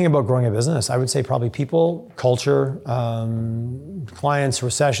 everything about growing a business. I would say probably people, culture, clients,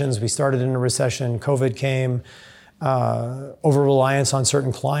 recessions. We started in a recession, COVID came, over-reliance on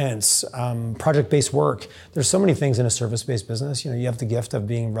certain clients, project-based work. There's so many things in a service-based business. You have the gift of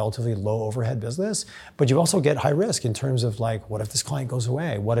being relatively low overhead business, but you also get high risk in terms of like, what if this client goes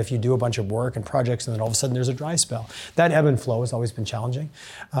away? What if you do a bunch of work and projects and then all of a sudden there's a dry spell? That ebb and flow has always been challenging,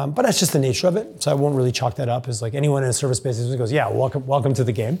 but that's just the nature of it. So I won't really chalk that up as like anyone in a service-based business goes, yeah, welcome to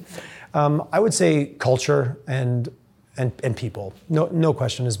the game. I would say culture and people, no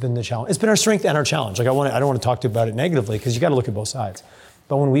question, has been the challenge. It's been our strength and our challenge. Like I don't want to talk to you about it negatively because you got to look at both sides.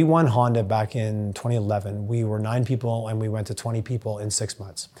 But when we won Honda back in 2011, we were 9 people and we went to 20 people in 6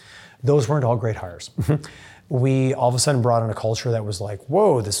 months. Those weren't all great hires. We all of a sudden brought in a culture that was like,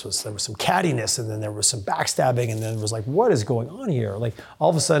 whoa, there was some cattiness and then there was some backstabbing and then it was like, what is going on here? Like all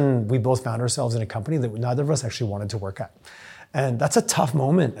of a sudden we both found ourselves in a company that neither of us actually wanted to work at. And that's a tough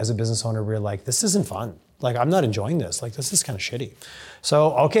moment as a business owner where you're like, this isn't fun. Like, I'm not enjoying this. Like, this is kind of shitty.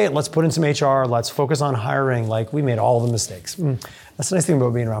 So, okay, let's put in some HR. Let's focus on hiring. Like, we made all the mistakes. That's the nice thing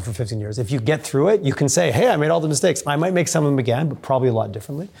about being around for 15 years. If you get through it, you can say, hey, I made all the mistakes. I might make some of them again, but probably a lot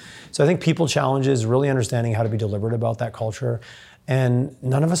differently. So I think people challenges, really understanding how to be deliberate about that culture. And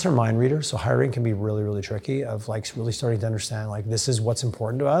none of us are mind readers, so hiring can be really, really tricky of like really starting to understand like this is what's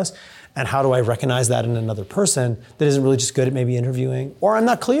important to us and how do I recognize that in another person that isn't really just good at maybe interviewing or I'm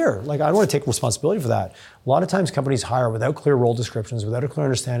not clear. Like I don't want to take responsibility for that. A lot of times companies hire without clear role descriptions, without a clear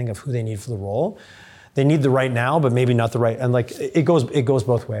understanding of who they need for the role. They need the right now, but maybe not the right, and like it goes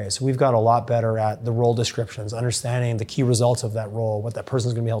both ways. We've got a lot better at the role descriptions, understanding the key results of that role, what that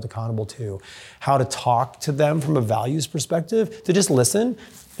person's gonna be held accountable to, how to talk to them from a values perspective, to just listen.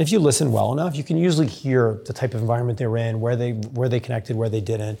 If you listen well enough, you can usually hear the type of environment they're in, where they connected, where they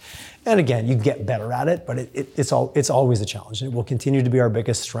didn't. And again, you get better at it, but it's always a challenge. And it will continue to be our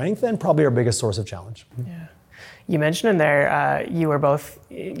biggest strength and probably our biggest source of challenge. Yeah. You mentioned in there you were both,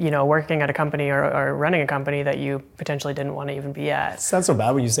 working at a company or running a company that you potentially didn't want to even be at. It sounds so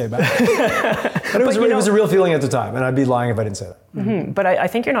bad when you say that. But it was a real feeling at the time, and I'd be lying if I didn't say that. Mm-hmm. But I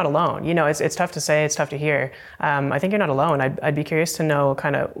think you're not alone. It's tough to say, it's tough to hear. I think you're not alone. I'd be curious to know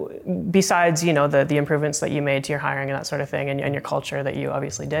kind of, besides, the improvements that you made to your hiring and that sort of thing and your culture that you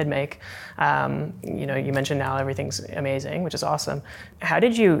obviously did make, you mentioned now everything's amazing, which is awesome. How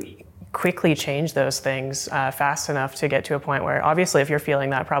did you quickly change those things fast enough to get to a point where obviously if you're feeling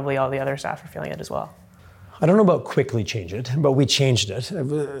that, probably all the other staff are feeling it as well? I don't know about quickly change it, but we changed it.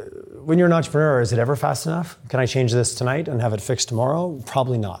 When you're an entrepreneur, is it ever fast enough? Can I change this tonight and have it fixed tomorrow?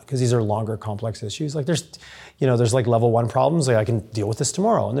 Probably not, because these are longer, complex issues. Like there's like level 1 problems, like I can deal with this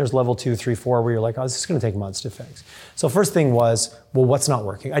tomorrow. And there's level 2, 3, 4, where you're like, oh, this is gonna take months to fix. So first thing was, well, what's not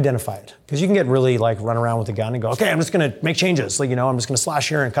working? Identify it. Because you can get really like run around with a gun and go, okay, I'm just gonna make changes. Like, I'm just gonna slash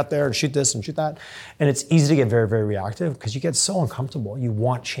here and cut there and shoot this and shoot that. And it's easy to get very, very reactive because you get so uncomfortable. You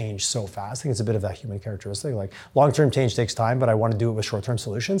want change so fast. I think it's a bit of that human characteristic. Like long-term change takes time, but I want to do it with short-term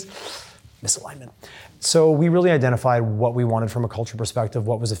solutions. Misalignment. So we really identified what we wanted from a culture perspective,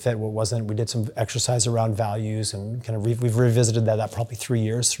 what was a fit, what wasn't. We did some exercise around values and kind of we've revisited that probably 3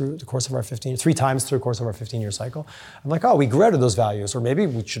 years through the course of our 3 times through the course of our 15-year cycle. I'm like, oh, we grew out of those values, or maybe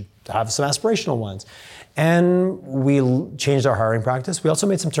we should have some aspirational ones. And we changed our hiring practice. We also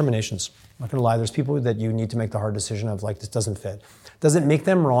made some terminations. I'm not gonna lie, there's people that you need to make the hard decision of like, this doesn't fit. Does it make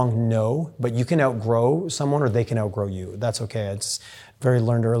them wrong? No, but you can outgrow someone or they can outgrow you. That's okay. It's very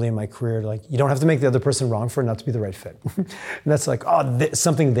learned early in my career, like you don't have to make the other person wrong for it not to be the right fit. And that's like,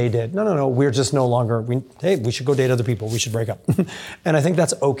 something they did. No, we're just no longer, we should go date other people, we should break up. And I think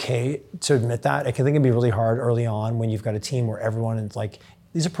that's okay to admit that. I think it can be really hard early on when you've got a team where everyone is like,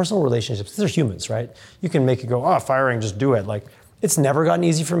 these are personal relationships, these are humans, right? You can make it go, firing, just do it. Like, it's never gotten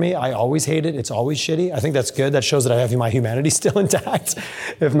easy for me. I always hate it. It's always shitty. I think that's good. That shows that I have my humanity still intact.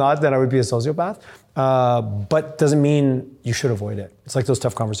 If not, then I would be a sociopath. But doesn't mean you should avoid it. It's like those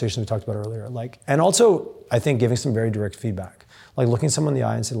tough conversations we talked about earlier. And also, I think giving some very direct feedback. Like looking someone in the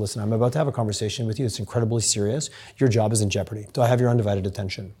eye and saying, listen, I'm about to have a conversation with you. It's incredibly serious. Your job is in jeopardy. Do I have your undivided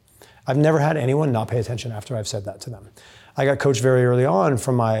attention? I've never had anyone not pay attention after I've said that to them. I got coached very early on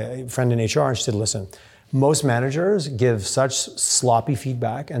from my friend in HR, and she said, listen, most managers give such sloppy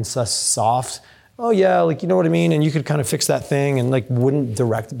feedback and such soft, oh yeah, like, you know what I mean? And you could kind of fix that thing and like wouldn't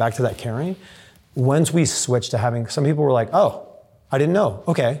direct back to that caring. Once we switched to having, some people were like, oh, I didn't know.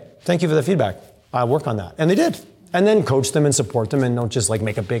 Okay, thank you for the feedback. I'll work on that. And they did. And then coach them and support them and don't just like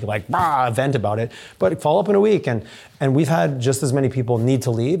make a big like event about it, but follow up in a week. And we've had just as many people need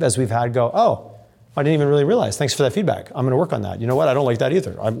to leave as we've had go, oh, I didn't even really realize. Thanks for that feedback. I'm going to work on that. You know what? I don't like that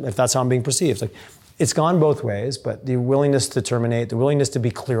either. If that's how I'm being perceived. Like, it's gone both ways, but the willingness to terminate, the willingness to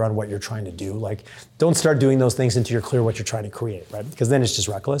be clear on what you're trying to do. Like, don't start doing those things until you're clear what you're trying to create, right? Because then it's just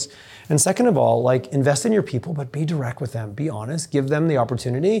reckless. And second of all, like, invest in your people, but be direct with them. Be honest. Give them the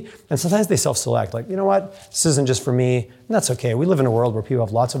opportunity. And sometimes they self-select. Like, you know what? This isn't just for me. And that's okay. We live in a world where people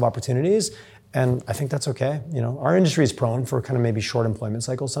have lots of opportunities. And I think that's okay. You know, our industry is prone for kind of maybe short employment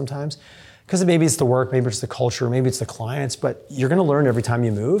cycles sometimes. Because maybe it's the work, maybe it's the culture, maybe it's the clients, but you're going to learn every time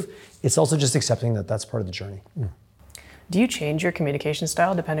you move. It's also just accepting that that's part of the journey. Do you change your communication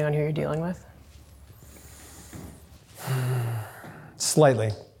style depending on who you're dealing with?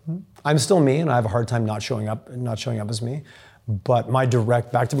 Slightly. I'm still me, and I have a hard time not showing up as me. But my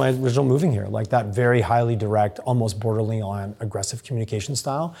direct, back to my original moving here, like that very highly direct, almost borderline on aggressive communication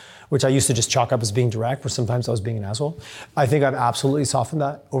style, which I used to just chalk up as being direct, where sometimes I was being an asshole. I think I've absolutely softened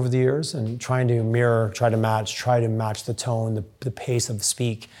that over the years and trying to mirror, try to match the tone, the pace of the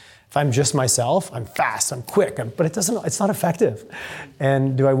speak. If I'm just myself, I'm fast, I'm quick, but it's not effective.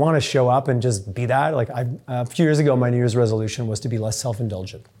 And do I want to show up and just be that? Like a few years ago, my New Year's resolution was to be less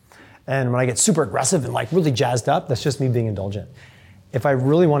self-indulgent. And when I get super aggressive and like really jazzed up, that's just me being indulgent. If I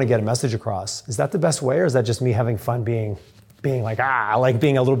really want to get a message across, is that the best way, or is that just me having fun being like,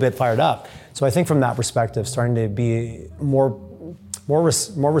 being a little bit fired up? So I think from that perspective, starting to be more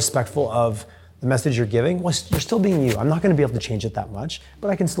respectful of the message you're giving. Well, you're still being you. I'm not going to be able to change it that much, but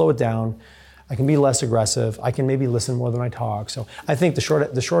I can slow it down. I can be less aggressive. I can maybe listen more than I talk. So I think the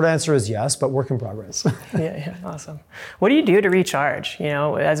short answer is yes, but work in progress. Yeah, awesome. What do you do to recharge? You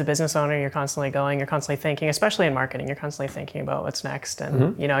know, as a business owner, you're constantly going, you're constantly thinking, especially in marketing, you're constantly thinking about what's next,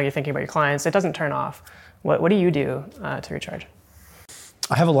 and you know, you're thinking about your clients. It doesn't turn off. What do you do to recharge?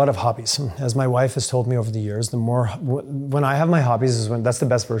 I have a lot of hobbies. As my wife has told me over the years, when I have my hobbies is when that's the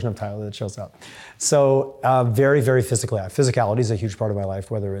best version of Tyler that shows up. So very, very physically. Physicality is a huge part of my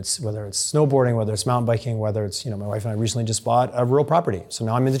life, whether it's snowboarding, whether it's mountain biking, whether it's, my wife and I recently just bought a rural property. So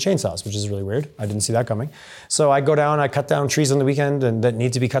now I'm into chainsaws, which is really weird. I didn't see that coming. So I go down, I cut down trees on the weekend and that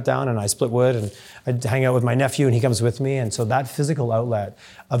need to be cut down, and I split wood, and I hang out with my nephew and he comes with me. And so that physical outlet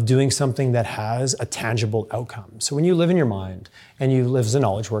of doing something that has a tangible outcome. So when you live in your mind and you live as a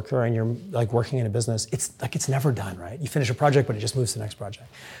knowledge worker and you're like working in a business, it's never done, right? You finish a project, but it just moves to the next project.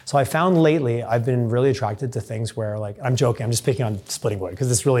 So I found lately, I've been really attracted to things where, like, I'm joking, I'm just picking on splitting wood because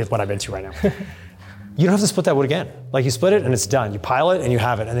this really is what I'm into right now. You don't have to split that wood again. Like, you split it and it's done. You pile it and you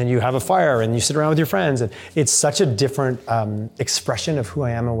have it, and then you have a fire and you sit around with your friends, and it's such a different expression of who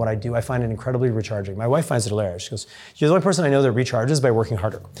I am and what I do. I find it incredibly recharging. My wife finds it hilarious. She goes, "You're the only person I know that recharges by working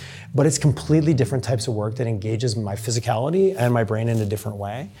harder." But it's completely different types of work that engages my physicality and my brain in a different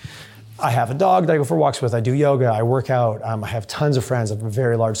way. I have a dog that I go for walks with. I do yoga. I work out. I have tons of friends. I have a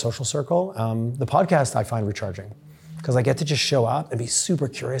very large social circle. The podcast I find recharging, because I get to just show up and be super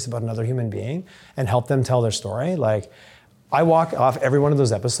curious about another human being and help them tell their story. Like, I walk off every one of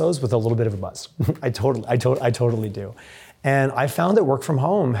those episodes with a little bit of a buzz. I totally do. And I found that work from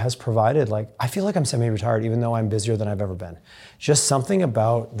home has provided, like, I feel like I'm semi-retired even though I'm busier than I've ever been. Just something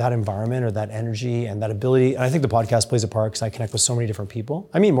about that environment or that energy and that ability. And I think the podcast plays a part because I connect with so many different people.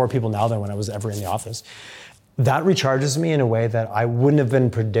 I meet more people now than when I was ever in the office. That recharges me in a way that I wouldn't have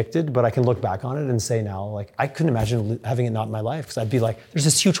been predicted, but I can look back on it and say now, like, I couldn't imagine having it not in my life, because I'd be like, there's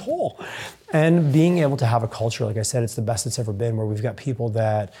this huge hole. And being able to have a culture, like I said, it's the best it's ever been, where we've got people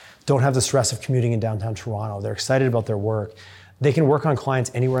that don't have the stress of commuting in downtown Toronto. They're excited about their work. They can work on clients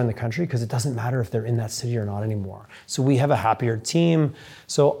anywhere in the country because it doesn't matter if they're in that city or not anymore. So we have a happier team.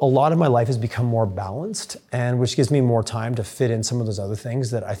 So a lot of my life has become more balanced, and which gives me more time to fit in some of those other things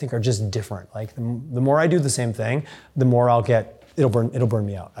that I think are just different. Like the more I do the same thing, the more it'll burn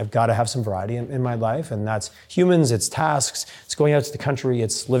me out. I've got to have some variety in my life, and that's humans, it's tasks, it's going out to the country,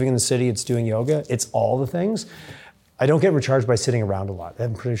 it's living in the city, it's doing yoga, it's all the things. I don't get recharged by sitting around a lot.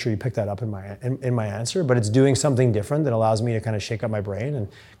 I'm pretty sure you picked that up in my answer, but it's doing something different that allows me to kind of shake up my brain and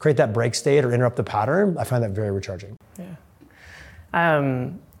create that break state or interrupt the pattern. I find that very recharging. Yeah.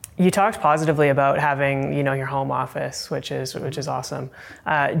 You talked positively about having, your home office, which is awesome.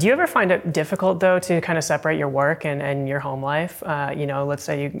 Do you ever find it difficult, though, to kind of separate your work and your home life? Let's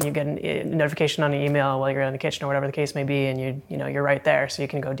say you get a notification on an email while you're in the kitchen or whatever the case may be, and you're right there, so you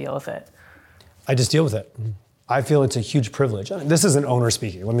can go deal with it. I just deal with it. I feel it's a huge privilege. This is an owner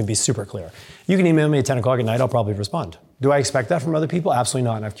speaking. Let me be super clear. You can email me at 10 o'clock at night, I'll probably respond. Do I expect that from other people? Absolutely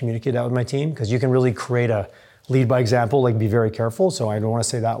not. And I've communicated that with my team because you can really create a lead by example, like be very careful. So I don't want to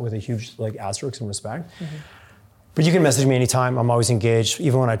say that with a huge like asterisk and respect. Mm-hmm. But you can message me anytime. I'm always engaged.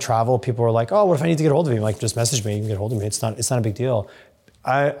 Even when I travel, people are like, oh, what if I need to get a hold of you? I'm like, just message me, you can get a hold of me. It's not a big deal.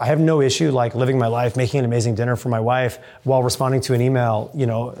 I have no issue like living my life, making an amazing dinner for my wife while responding to an email,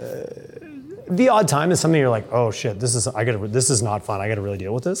 the odd time is something you're like, oh shit, this is not fun. I got to really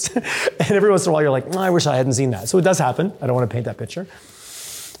deal with this. And every once in a while you're like, I wish I hadn't seen that. So it does happen. I don't want to paint that picture.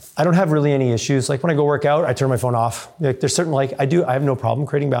 I don't have really any issues. Like when I go work out, I turn my phone off. Like there's certain I have no problem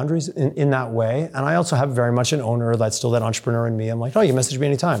creating boundaries in that way. And I also have very much an owner that's still that entrepreneur in me. I'm like, oh, you message me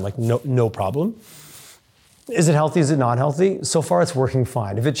anytime. Like no problem. Is it healthy? Is it not healthy? So far it's working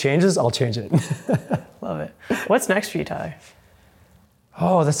fine. If it changes, I'll change it. Love it. What's next for you, Tyler?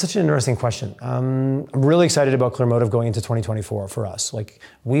 Oh, that's such an interesting question. I'm really excited about Clearmotive going into 2024 for us. Like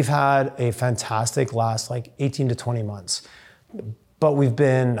we've had a fantastic last 18 to 20 months, but we've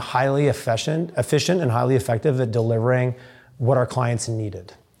been highly efficient and highly effective at delivering what our clients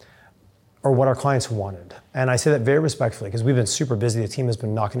needed or what our clients wanted. And I say that very respectfully because we've been super busy. The team has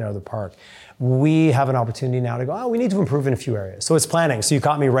been knocking it out of the park. We have an opportunity now to go, we need to improve in a few areas. So it's planning. So you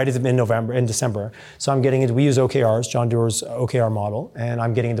caught me right in December. So I'm getting into, we use OKRs, John Doerr's OKR model, and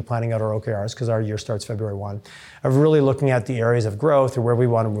I'm getting into planning out our OKRs because our year starts February 1. Of really looking at the areas of growth or where we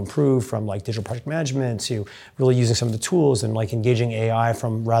want to improve from digital project management to really using some of the tools and engaging AI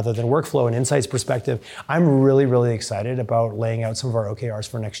from rather than workflow and insights perspective. I'm really, really excited about laying out some of our OKRs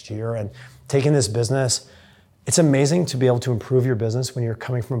for next year and taking this business. It's amazing to be able to improve your business when you're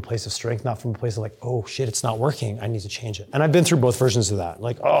coming from a place of strength, not from a place of oh shit, it's not working, I need to change it. And I've been through both versions of that.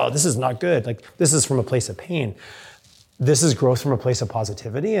 Oh, this is not good. This is from a place of pain. This is growth from a place of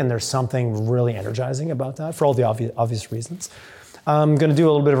positivity, and there's something really energizing about that for all the obvious reasons. I'm gonna do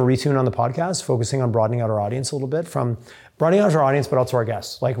a little bit of a retune on the podcast, focusing on broadening out our audience a little bit, from broadening out our audience, but also our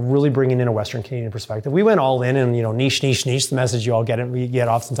guests, really bringing in a Western Canadian perspective. We went all in and niche, the message you all get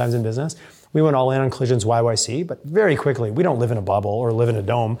oftentimes in business. We went all in on Collisions YYC, but very quickly, we don't live in a bubble or live in a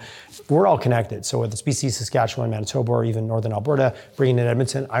dome. We're all connected. So whether it's BC, Saskatchewan, Manitoba, or even Northern Alberta, bringing in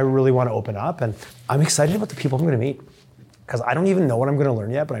Edmonton, I really want to open up. And I'm excited about the people I'm going to meet because I don't even know what I'm going to learn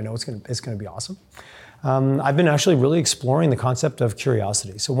yet, but I know it's going to be awesome. I've been actually really exploring the concept of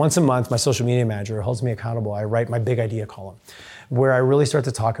curiosity. So once a month, my social media manager holds me accountable. I write my big idea column where I really start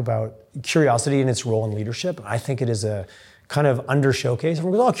to talk about curiosity and its role in leadership. I think it is a kind of under showcase.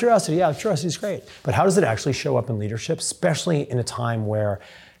 Everyone goes, curiosity is great. But how does it actually show up in leadership, especially in a time where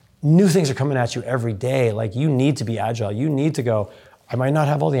new things are coming at you every day? You need to be agile. You need to go, I might not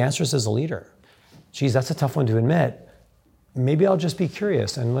have all the answers as a leader. Geez, that's a tough one to admit. Maybe I'll just be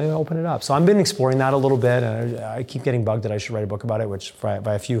curious and maybe open it up. So I've been exploring that a little bit, and I keep getting bugged that I should write a book about it, which by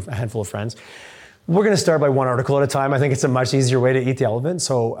a handful of friends. We're going to start by one article at a time. I think it's a much easier way to eat the elephant.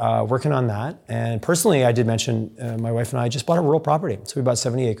 So working on that. And personally, I did mention my wife and I just bought a rural property. So we bought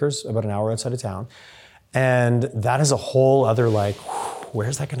 70 acres, about an hour outside of town. And that is a whole other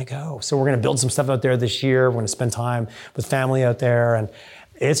where's that going to go? So we're going to build some stuff out there this year. We're going to spend time with family out there. And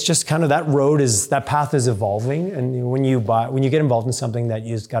it's just kind of that path is evolving. And when you get involved in something that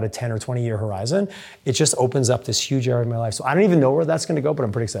you've got a 10 or 20 year horizon, it just opens up this huge area of my life. So I don't even know where that's going to go, but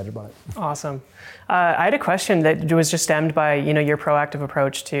I'm pretty excited about it. Awesome. I had a question that was just stemmed by your proactive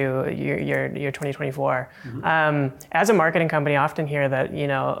approach to your 2024. Mm-hmm. As a marketing company, I often hear that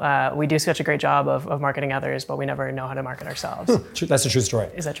we do such a great job of marketing others, but we never know how to market ourselves. That's a true story.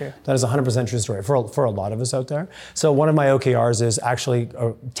 Is that true? That is 100% true story for a lot of us out there. So one of my OKRs is actually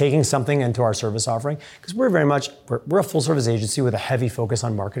taking something into our service offering, because we're a full service agency with a heavy focus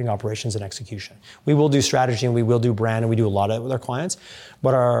on marketing, operations, and execution. We will do strategy and we will do brand and we do a lot of it with our clients,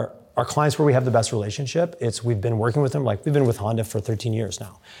 but our clients where we have the best relationship, we've been working with them, we've been with Honda for 13 years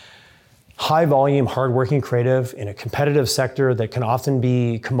now. High volume, hardworking creative in a competitive sector that can often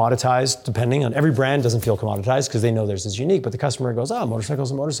be commoditized, depending on every brand doesn't feel commoditized because they know theirs is unique, but the customer goes, motorcycle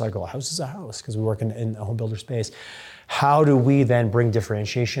is a motorcycle, a house is a house, because we work in a home builder space. How do we then bring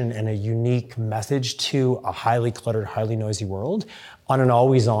differentiation and a unique message to a highly cluttered, highly noisy world on an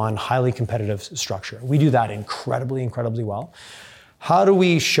always-on, highly competitive structure? We do that incredibly, incredibly well. How do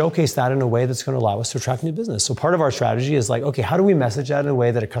we showcase that in a way that's going to allow us to attract new business? So part of our strategy is okay, how do we message that in a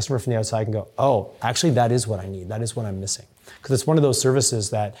way that a customer from the outside can go, oh, actually that is what I need. That is what I'm missing. Because it's one of those services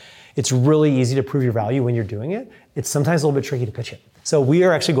that it's really easy to prove your value when you're doing it. It's sometimes a little bit tricky to pitch it. So we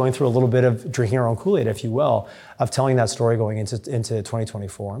are actually going through a little bit of drinking our own Kool-Aid, if you will, of telling that story going into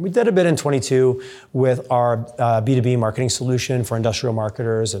 2024. And we did a bit in 22 with our B2B marketing solution for industrial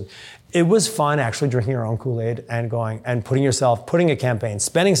marketers. And it was fun actually drinking your own Kool-Aid and going and putting a campaign,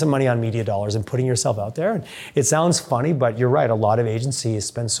 spending some money on media dollars and putting yourself out there. And it sounds funny, but you're right. A lot of agencies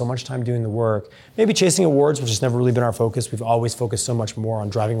spend so much time doing the work, maybe chasing awards, which has never really been our focus. We've always focused so much more on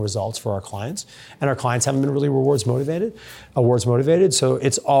driving results for our clients. And our clients haven't been really awards motivated. So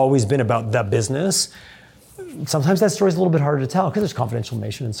it's always been about the business. Sometimes that story is a little bit harder to tell because there's confidential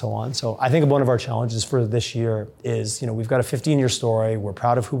information and so on. So I think one of our challenges for this year is, we've got a 15-year story. We're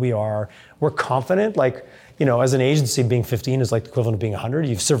proud of who we are. We're confident. As an agency, being 15 is like the equivalent of being 100.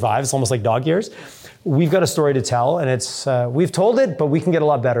 You've survived. It's almost like dog years. We've got a story to tell, and it's we've told it, but we can get a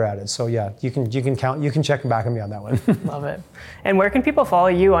lot better at it. So yeah, you can check back on me on that one. Love it. And where can people follow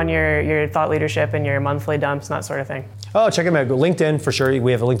you on your thought leadership and your monthly dumps and that sort of thing? Oh, check them out. Go LinkedIn for sure.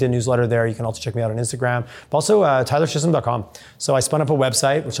 We have a LinkedIn newsletter there. You can also check me out on Instagram. But also tylerchisholm.com. So I spun up a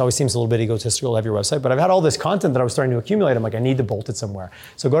website, which always seems a little bit egotistical to have your website, but I've had all this content that I was starting to accumulate. I'm like, I need to bolt it somewhere.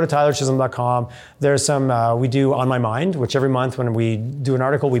 So go to tylerchisholm.com. There's some, we do On My Mind, which every month when we do an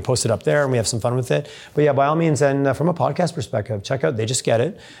article, we post it up there and we have some fun with it. But yeah, by all means, and from a podcast perspective, check out They Just Get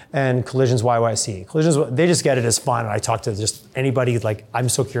It and Collisions YYC. Collisions, They Just Get It is fun. And I talk to just anybody, I'm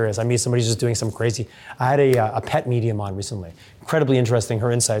so curious. I meet somebody who's just doing some crazy. I had a pet medium on recently. Incredibly interesting,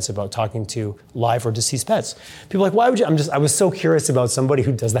 her insights about talking to live or deceased pets. People are like, why would you? I was so curious about somebody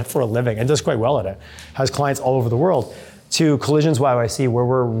who does that for a living and does quite well at it, has clients all over the world, to Collisions YYC, where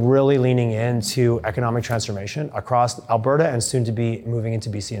we're really leaning into economic transformation across Alberta and soon to be moving into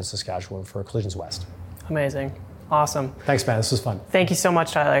BC and Saskatchewan for Collisions West. Amazing. Awesome. Thanks, man. This was fun. Thank you so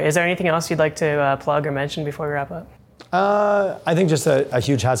much, Tyler. Is there anything else you'd like to plug or mention before we wrap up? I think just a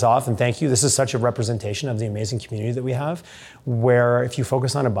huge hats off and thank you. This is such a representation of the amazing community that we have, where if you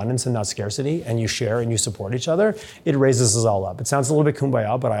focus on abundance and not scarcity and you share and you support each other, it raises us all up. It sounds a little bit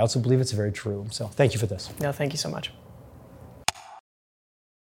kumbaya, but I also believe it's very true. So thank you for this. No, thank you so much.